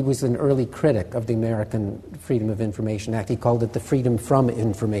time, he was an early critic of the American Freedom of Information Act. He called it the Freedom from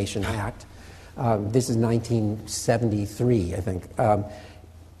Information Act. This is 1973, I think.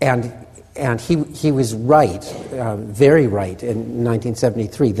 And he was right, very right, in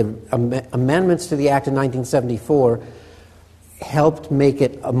 1973. The amendments to the Act in 1974 helped make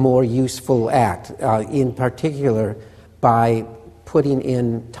it a more useful act, in particular by putting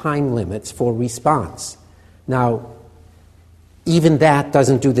in time limits for response. Now, even that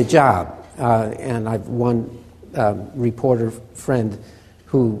doesn't do the job. And I've one reporter friend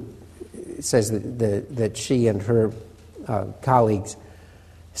who says that she and her colleagues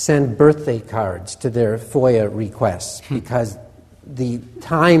send birthday cards to their FOIA requests because the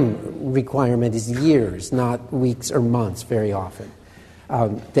time requirement is years, not weeks or months very often.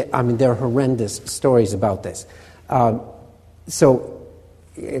 There are horrendous stories about this. So,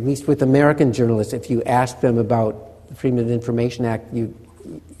 at least with American journalists, if you ask them about the Freedom of Information Act, you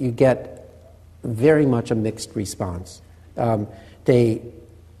get very much a mixed response. They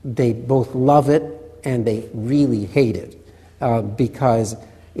both love it and they really hate it because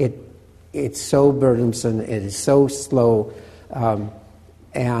it's so burdensome, it is so slow,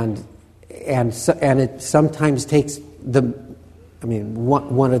 and it sometimes takes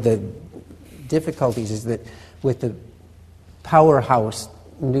one of the difficulties is that with the powerhouse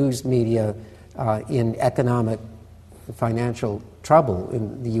news media in economic financial trouble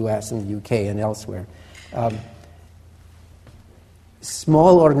in the U.S. and the U.K. and elsewhere,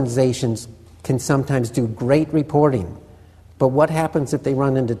 small organizations can sometimes do great reporting, but what happens if they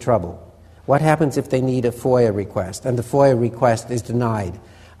run into trouble? What happens if they need a FOIA request and the FOIA request is denied?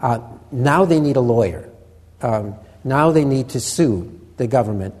 Now they need a lawyer. Now they need to sue the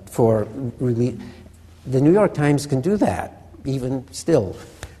government for relief. The New York Times can do that, even still,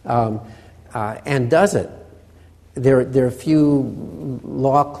 and does it. There are a few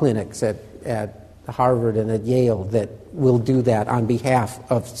law clinics at Harvard and at Yale that will do that on behalf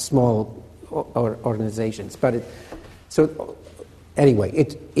of small organizations. But anyway,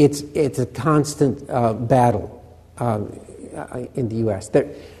 it's a constant battle in the U.S.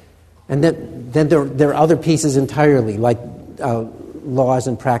 And then there are other pieces entirely, like laws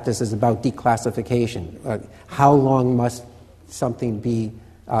and practices about declassification. How long must something be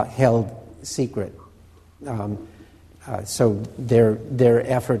held secret? So there are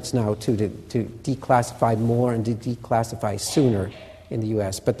efforts now to declassify more and to declassify sooner in the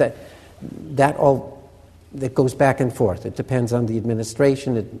U.S. But that goes back and forth. It depends on the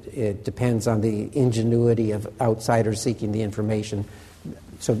administration. It depends on the ingenuity of outsiders seeking the information.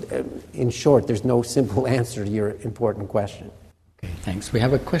 So, in short, there's no simple answer to your important question. Okay, thanks. We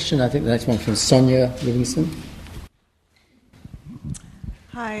have a question, I think the next one from Sonia Livingston.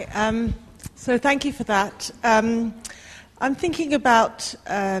 Hi. So thank you for that. I'm thinking about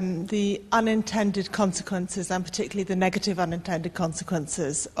the unintended consequences, and particularly the negative unintended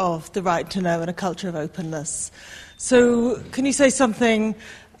consequences of the right to know and a culture of openness. So can you say something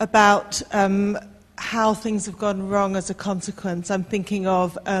about how things have gone wrong as a consequence? I'm thinking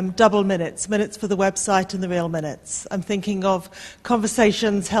of double minutes for the website and the real minutes. I'm thinking of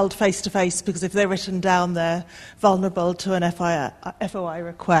conversations held face-to-face, because if they're written down, they're vulnerable to an FOI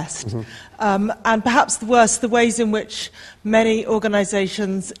request. Mm-hmm. And perhaps the worst, the ways in which many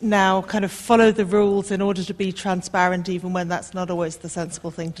organisations now kind of follow the rules in order to be transparent, even when that's not always the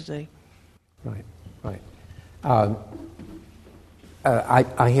sensible thing to do. Right.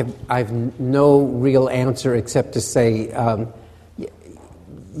 I have no real answer except to say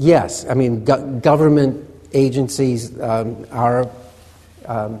yes. I mean, government agencies can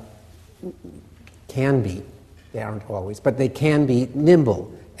be, they aren't always, but they can be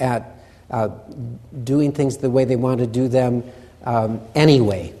nimble at doing things the way they want to do them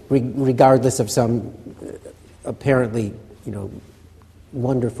anyway, regardless of some apparently,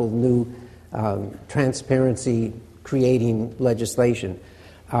 wonderful new transparency creating legislation.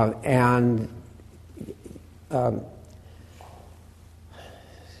 So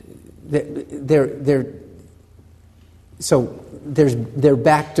there are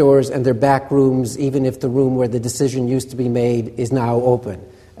back doors and there are back rooms, even if the room where the decision used to be made is now open.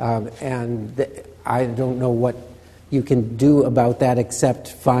 I don't know what you can do about that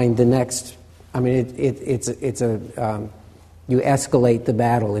except find the next. I mean, you escalate the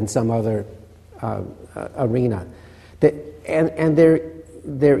battle in some other arena. And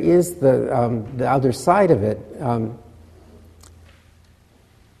there is the other side of it,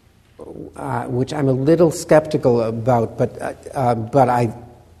 which I'm a little skeptical about, but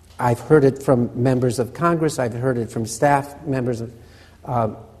I've heard it from members of Congress. I've heard it from staffers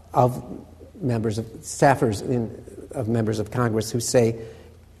of members of Congress who say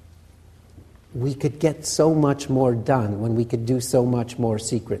we could get so much more done when we could do so much more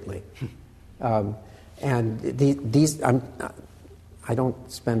secretly. And I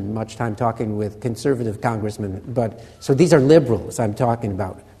don't spend much time talking with conservative congressmen, so these are liberals I'm talking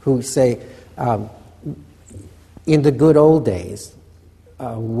about, who say, in the good old days,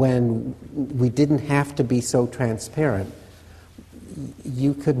 when we didn't have to be so transparent,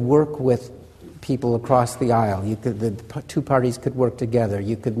 you could work with people across the aisle. The two parties could work together.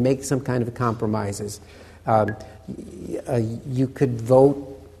 You could make some kind of compromises. You could vote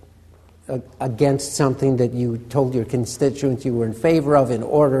against something that you told your constituents you were in favor of in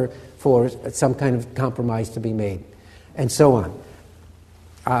order for some kind of compromise to be made, and so on.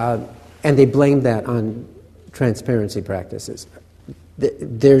 And they blame that on transparency practices.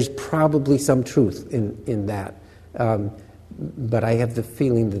 There's probably some truth in that, but I have the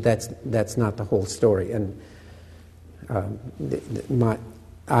feeling that that's not the whole story. And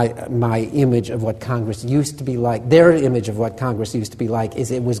my image of what Congress used to be like, their image of what Congress used to be like,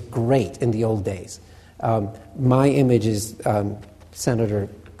 is it was great in the old days. My image is Senator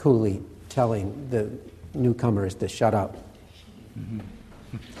Cooley telling the newcomers to shut up. Mm-hmm.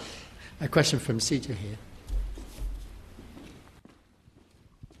 A question from Sita here.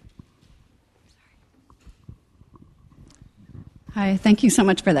 Hi, thank you so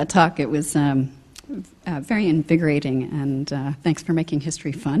much for that talk. It was very invigorating, and thanks for making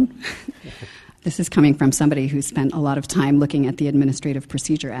history fun. This is coming from somebody who spent a lot of time looking at the Administrative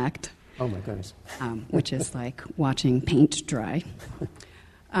Procedure Act. Oh, my goodness. Which is like watching paint dry.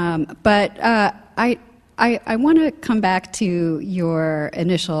 But I want to come back to your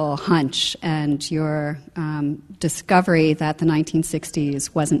initial hunch and your discovery that the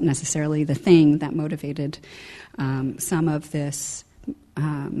 1960s wasn't necessarily the thing that motivated some of this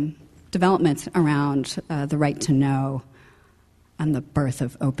developments around the right to know and the birth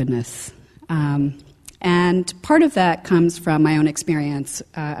of openness. And part of that comes from my own experience.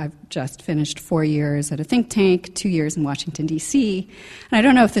 I've just finished 4 years at a think tank, 2 years in Washington, D.C. And I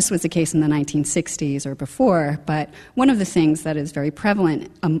don't know if this was the case in the 1960s or before, but one of the things that is very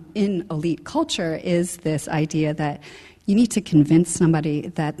prevalent in elite culture is this idea that you need to convince somebody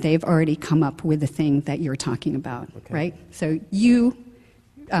that they've already come up with the thing that you're talking about, okay. Right? So you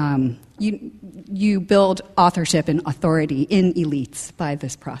build authorship and authority in elites by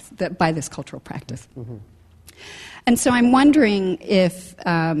this by this cultural practice. Mm-hmm. And so I'm wondering if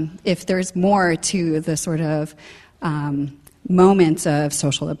there's more to the sort of moments of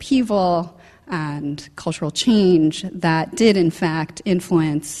social upheaval and cultural change that did in fact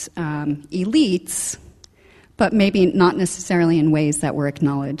influence elites, but maybe not necessarily in ways that were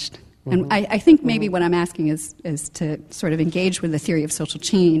acknowledged And I think maybe what I'm asking is to sort of engage with the theory of social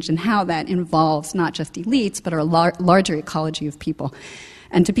change and how that involves not just elites, but a larger ecology of people.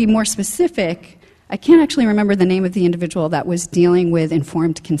 And to be more specific, I can't actually remember the name of the individual that was dealing with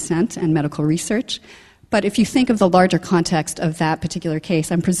informed consent and medical research. But if you think of the larger context of that particular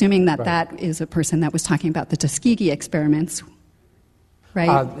case, I'm presuming that that is a person that was talking about the Tuskegee experiments,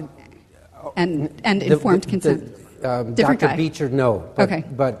 right? And informed consent. Different Dr. guy. Beecher, no.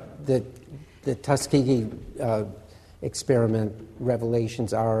 But the Tuskegee experiment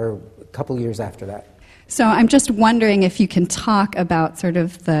revelations are a couple years after that. So I'm just wondering if you can talk about sort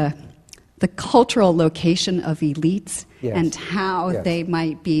of the cultural location of elites and how they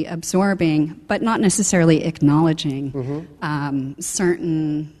might be absorbing, but not necessarily acknowledging a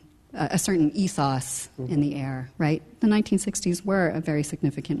certain ethos in the air, right? The 1960s were a very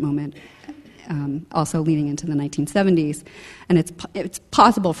significant moment, also leading into the 1970s. And it's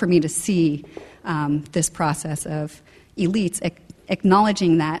possible for me to see this process of elites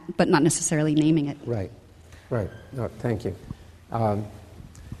acknowledging that, but not necessarily naming it. Right. No, thank you.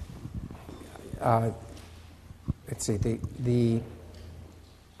 Let's see,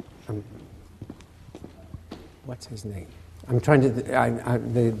 what's his name? I'm trying to,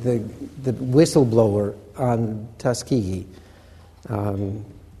 the whistleblower on Tuskegee,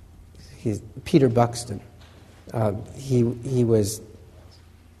 he's Peter Buxton. He was,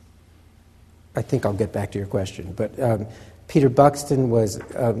 I think I'll get back to your question, but Peter Buxton was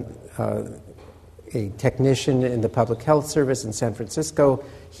a technician in the public health service in San Francisco.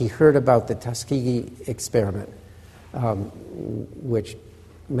 He heard about the Tuskegee experiment, which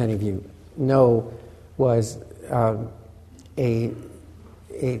many of you know was a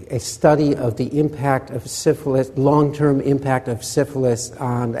study of the impact of syphilis, long-term impact of syphilis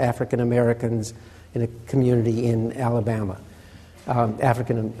on African Americans in a community in Alabama,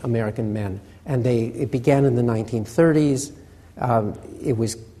 African American men. And it began in the 1930s.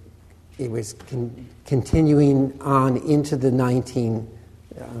 It was continuing on into the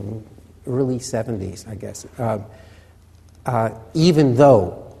early 70s, I guess, even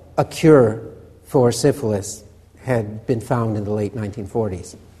though a cure for syphilis had been found in the late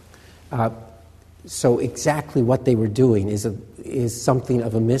 1940s. So exactly what they were doing is something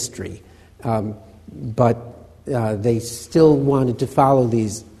of a mystery. But they still wanted to follow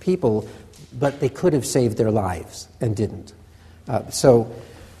these people, but they could have saved their lives and didn't. So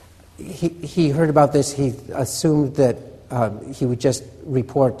he heard about this. He assumed that he would just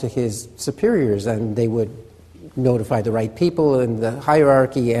report to his superiors and they would notify the right people in the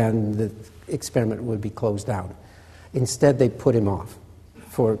hierarchy and the experiment would be closed down. Instead, they put him off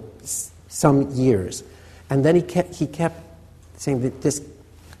for some years. And then he kept saying that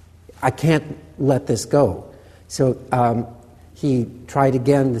I can't let this go. So he tried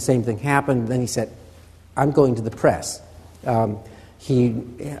again, the same thing happened. Then he said, I'm going to the press. A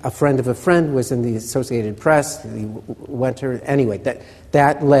friend of a friend was in the Associated Press. He went to her. Anyway,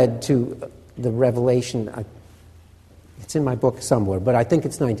 that led to the revelation. It's in my book somewhere, but I think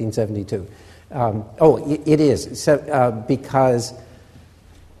it's 1972. It is. Because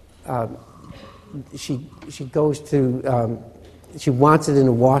she goes to, she wants it in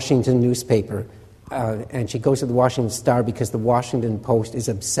a Washington newspaper, and she goes to the Washington Star because the Washington Post is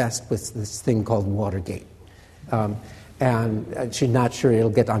obsessed with this thing called Watergate. And she's not sure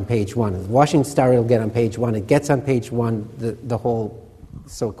it'll get on page one. The Washington Star, it'll get on page one. It gets on page one, the whole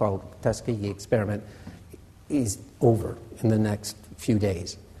so-called Tuskegee experiment is over in the next few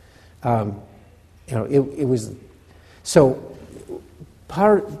days. It was... So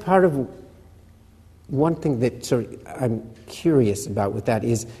part of one thing that I'm curious about with that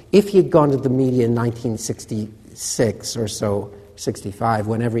is if he had gone to the media in 1966 or so, 65,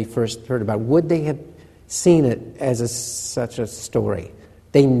 whenever he first heard about it, would they have seen it as such a story?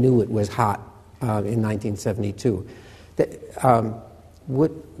 They knew it was hot in 1972.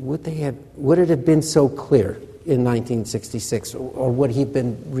 Would it have been so clear in 1966, or would he have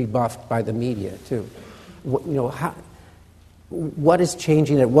been rebuffed by the media too? What is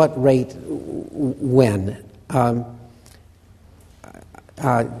changing at what rate, when, and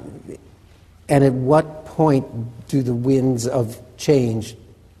at what point do the winds of change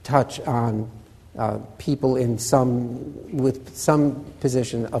touch on people with some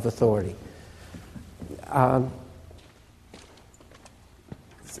position of authority?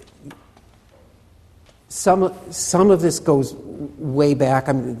 Some of this goes way back.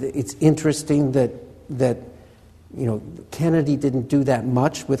 It's interesting that Kennedy didn't do that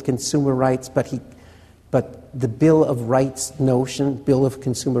much with consumer rights, but the Bill of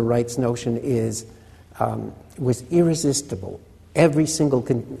Consumer Rights notion was irresistible every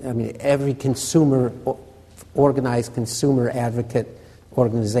consumer, organized consumer advocate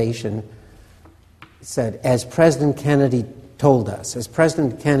organization said, as President Kennedy told us, as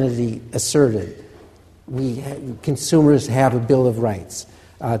President Kennedy asserted, consumers have a Bill of Rights.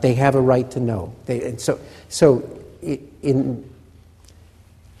 They have a right to know.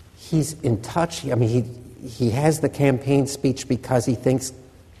 He's in touch. I mean, he has the campaign speech because he thinks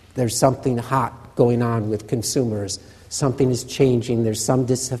there's something hot going on with consumers. Something is changing. There's some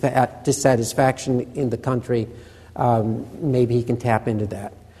dissatisfaction in the country. Maybe he can tap into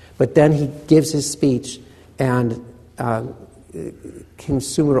that. But then he gives his speech, and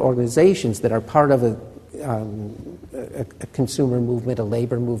consumer organizations that are part of a consumer movement, a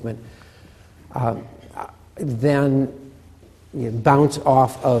labor movement, then bounce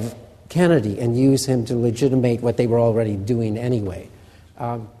off of Kennedy and use him to legitimate what they were already doing anyway.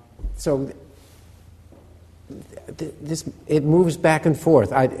 So it moves back and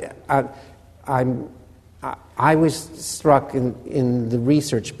forth. I was struck in the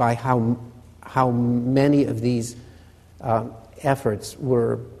research by how many of these efforts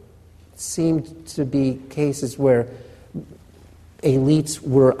seemed to be cases where elites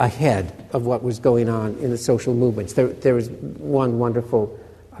were ahead of what was going on in the social movements. There was one wonderful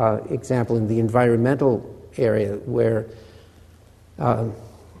example in the environmental area where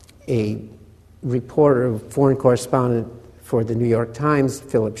a reporter, a foreign correspondent for the New York Times,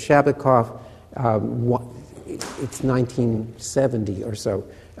 Philip Shabakov, it's 1970 or so,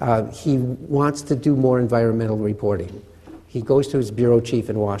 he wants to do more environmental reporting. He goes to his bureau chief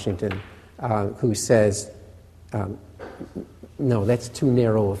in Washington, who says, no, that's too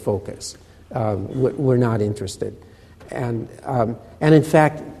narrow a focus. We're not interested. And in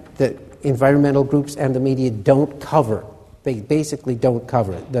fact, the environmental groups and the media they basically don't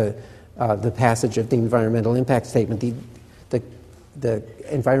cover the passage of the environmental impact statement. The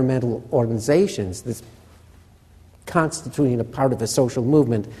environmental organizations, this constituting a part of a social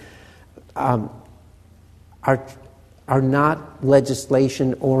movement, are not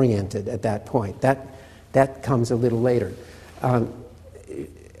legislation oriented at that point. That comes a little later. And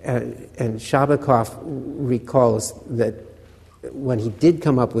Shabakov recalls that when he did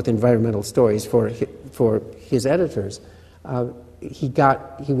come up with environmental stories for his editors, he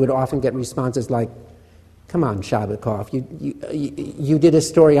would often get responses like, "Come on, Shabakov, you did a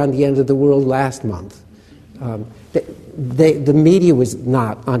story on the end of the world last month." The media was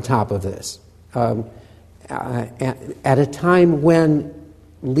not on top of this. At a time when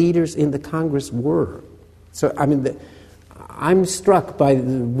leaders in the Congress were. So, I mean, I'm struck by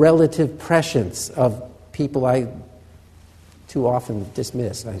the relative prescience of people I too often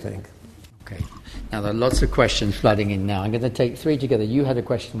dismiss, I think. Okay. Now, there are lots of questions flooding in now. I'm going to take three together. You had a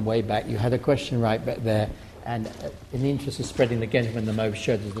question way back. You had a question right back there. And in the interest of spreading the gentleman the most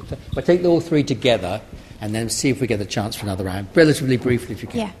shoulders, but take all three together and then see if we get a chance for another round. Relatively briefly, if you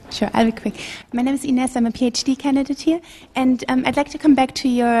can. Yeah, sure. I'll be quick. My name is Ines. I'm a PhD candidate here. And I'd like to come back to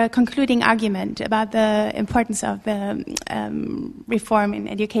your concluding argument about the importance of the reform in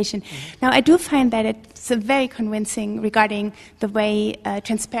education. Mm-hmm. Now, I do find that it's very convincing regarding the way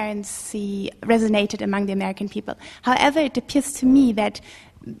transparency resonated among the American people. However, it appears to me that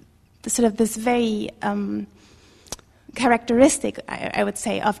this very characteristic, I would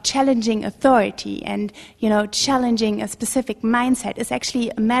say, of challenging authority and, challenging a specific mindset is actually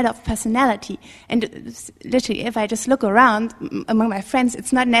a matter of personality. And literally, if I just look around among my friends,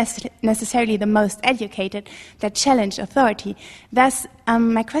 it's not necessarily the most educated that challenge authority. Thus,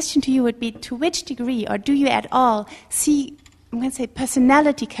 my question to you would be, to which degree, or do you at all see, I'm going to say,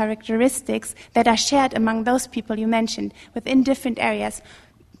 personality characteristics that are shared among those people you mentioned within different areas,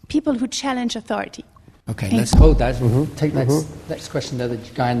 people who challenge authority? Okay, let's hold that. Mm-hmm. Take next question there, the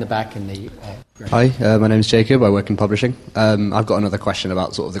guy in the back in the... Hi, my name's Jacob. I work in publishing. I've got another question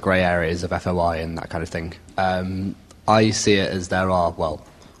about sort of the grey areas of FOI and that kind of thing. I see it as there are, well,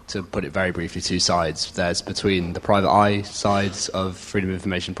 to put it very briefly, two sides. There's between the private eye sides of freedom of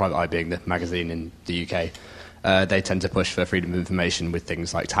information, private eye being the magazine in the UK. They tend to push for freedom of information with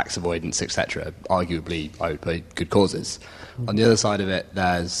things like tax avoidance, etc., arguably, I would play good causes. Mm-hmm. On the other side of it,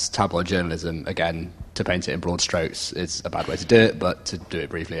 there's tabloid journalism. Again, to paint it in broad strokes is a bad way to do it, but to do it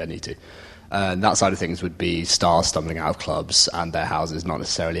briefly, I need to. And that side of things would be stars stumbling out of clubs and their houses not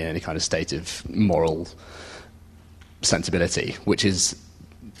necessarily in any kind of state of moral sensibility, which is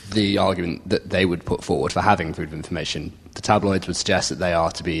the argument that they would put forward for having freedom of information. The tabloids would suggest that they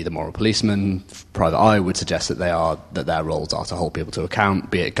are to be the moral policeman. Private eye would suggest that that their roles are to hold people to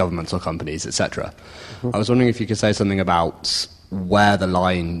account, be it governments or companies, etc. Mm-hmm. I was wondering if you could say something about where the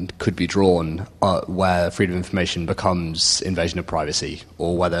line could be drawn, where freedom of information becomes invasion of privacy,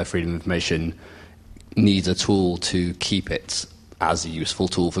 or whether freedom of information needs a tool to keep it as a useful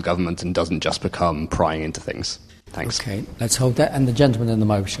tool for government and doesn't just become prying into things. Thanks. Okay, let's hold that. And the gentleman in the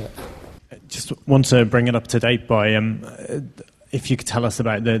mauve shirt. Just want to bring it up to date by if you could tell us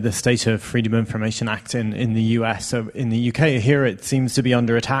about the State of Freedom of Information Act in the US. So in the UK here, it seems to be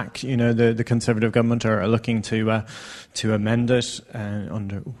under attack. You know, the Conservative government are looking to amend it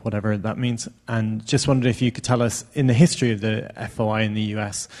under whatever that means. And just wondered if you could tell us, in the history of the FOI in the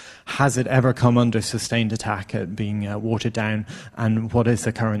US, has it ever come under sustained attack at being watered down? And what is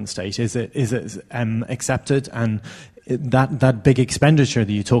the current state? Is it accepted? And that big expenditure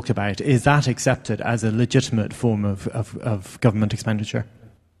that you talked about, is that accepted as a legitimate form of government expenditure?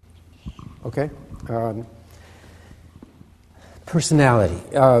 Okay. Personality.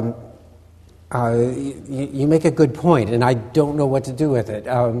 You make a good point, and I don't know what to do with it.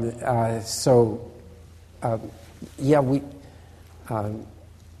 I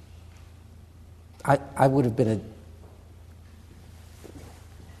would have been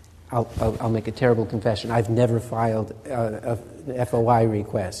I'll make a terrible confession. I've never filed an FOI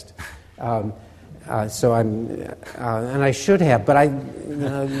request, so and I should have, but I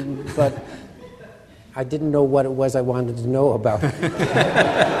didn't know what it was I wanted to know about.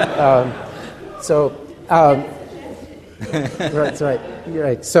 That's right. You're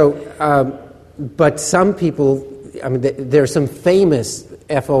right. So, but some people, I mean, there are some famous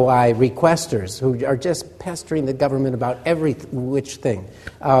FOI requesters who are just pestering the government about every which thing.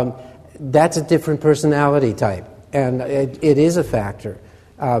 That's a different personality type, and it is a factor.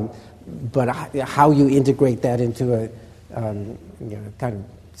 But how you integrate that into a kind of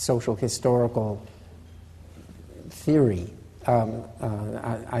social historical theory,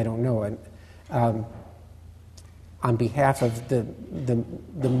 I don't know. And on behalf of the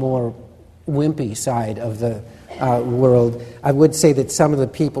more wimpy side of the world, I would say that some of the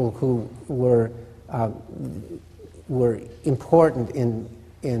people who were important in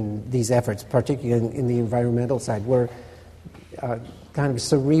these efforts, particularly in the environmental side, were kind of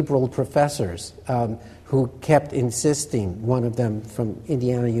cerebral professors who kept insisting. One of them from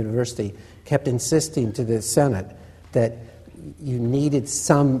Indiana University kept insisting to the Senate that you needed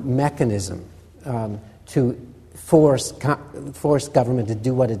some mechanism to force government to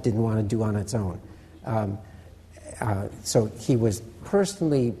do what it didn't want to do on its own. So he was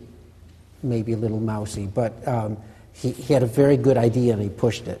personally maybe a little mousy, but he had a very good idea and he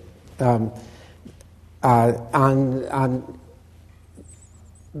pushed it. On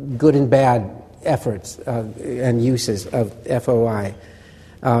good and bad efforts and uses of FOI,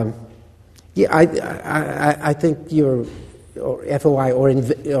 I think or FOI or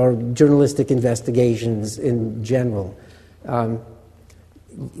journalistic investigations in general.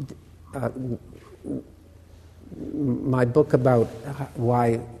 My book about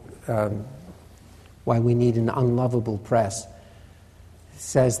why we need an unlovable press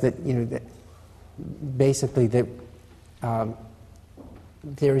says that that basically that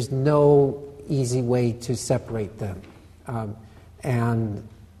there is no easy way to separate them, and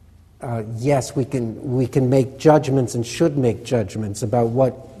yes, we can make judgments and should make judgments about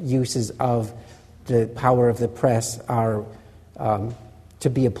what uses of the power of the press are to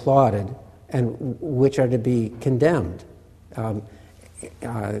be applauded and which are to be condemned.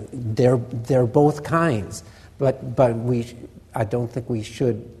 They're both kinds, but I don't think we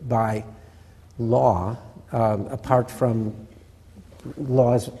should, by law, apart from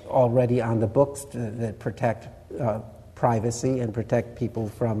laws already on the books that protect privacy and protect people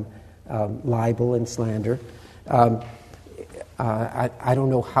from libel and slander. I don't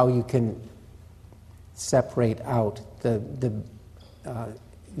know how you can separate out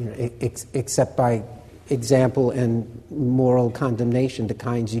except by example and moral condemnation, the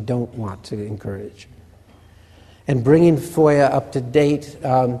kinds you don't want to encourage. And bringing FOIA up to date,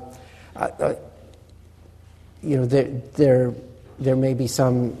 there may be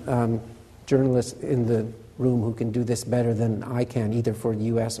some journalists in the room who can do this better than I can, either for the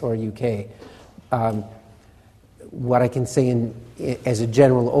U.S. or UK. What I can say as a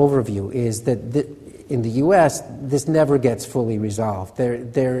general overview is that in the U.S., this never gets fully resolved.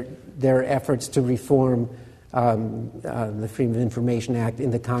 There are efforts to reform the Freedom of Information Act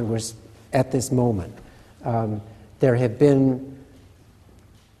in the Congress at this moment. There have been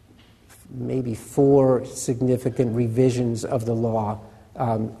maybe 4 significant revisions of the law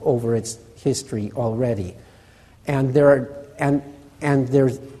over its history already. And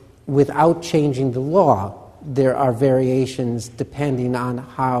there's, without changing the law, there are variations depending on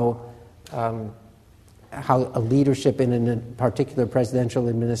how a leadership in a particular presidential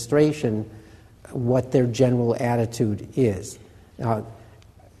administration, what their general attitude is.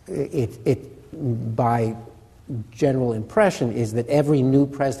 By general impression is that every new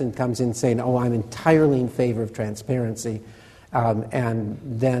president comes in saying, "Oh, I'm entirely in favor of transparency," and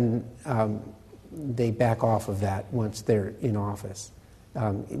then they back off of that once they're in office.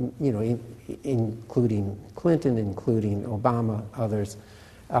 Including Clinton, including Obama, others.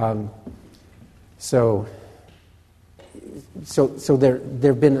 So there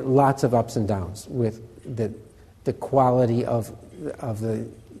have been lots of ups and downs with the quality of the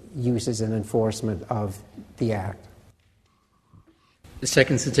uses and enforcement of the Act. The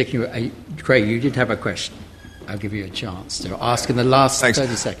seconds to take you. Craig, you did have a question. I'll give you a chance to ask in the last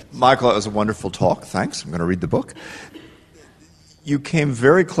 30 seconds. Michael, that was a wonderful talk. Thanks. I'm going to read the book. You came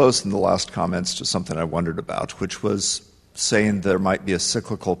very close in the last comments to something I wondered about, which was saying there might be a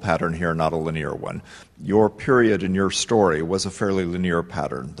cyclical pattern here, not a linear one. Your period in your story was a fairly linear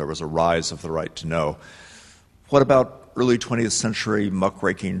pattern. There was a rise of the right to know. What about early 20th century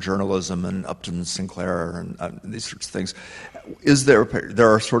muckraking journalism and Upton Sinclair and these sorts of things?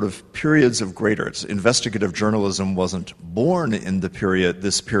 There are sort of periods of greater. Investigative journalism wasn't born in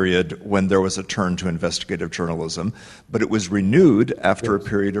this period when there was a turn to investigative journalism, but it was renewed after a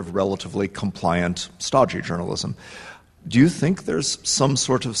period of relatively compliant, stodgy journalism. Do you think there's some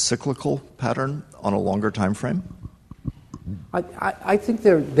sort of cyclical pattern on a longer time frame? I think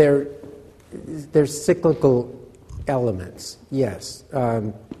there's cyclical elements, yes,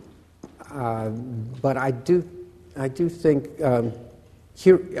 but I do think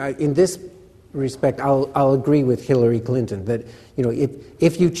here in this respect I'll agree with Hillary Clinton that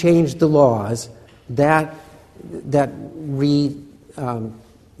if you change the laws you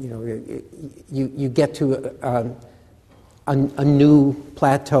get to a new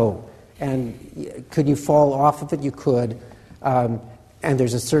plateau, and could you fall off of it? You could, and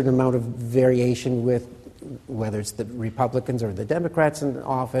there's a certain amount of variation with whether it's the Republicans or the Democrats in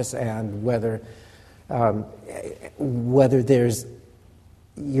office, and whether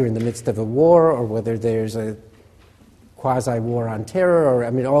you're in the midst of a war, or whether there's a quasi-war on terror, or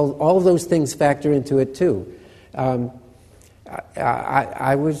all those things factor into it too.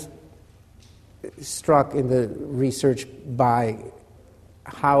 I was struck in the research by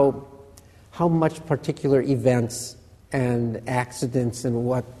how much particular events and accidents and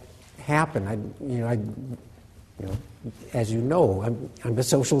what happen. As you know, I'm a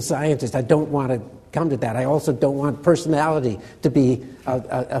social scientist. I don't want to come to that. I also don't want personality to be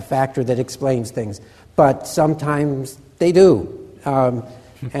a factor that explains things. But sometimes they do,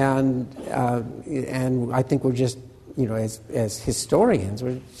 and I think we're just, as historians,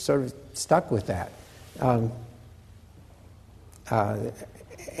 we're sort of stuck with that.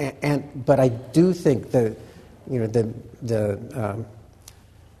 But I do think the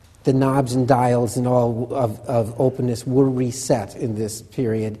knobs and dials and all of openness were reset in this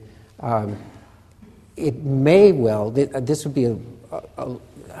period. It may well, this would be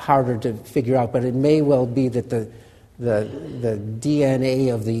harder to figure out, but it may well be that the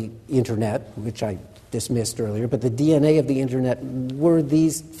DNA of the Internet, which I dismissed earlier, but the DNA of the Internet were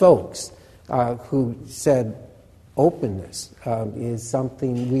these folks who said openness is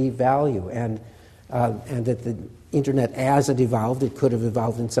something we value, and that the Internet, as it evolved, it could have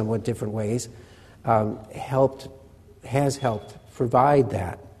evolved in somewhat different ways, has helped provide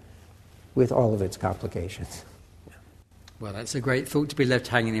that with all of its complications. Well, that's a great thought to be left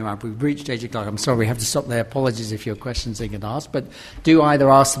hanging around. We've reached 8 o'clock. I'm sorry we have to stop there. Apologies if your questions are get asked, but do either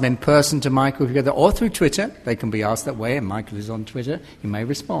ask them in person to Michael or through Twitter. They can be asked that way, and Michael is on Twitter. He may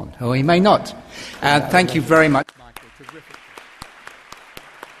respond, or he may not. Thank you very much, Michael. Terrific.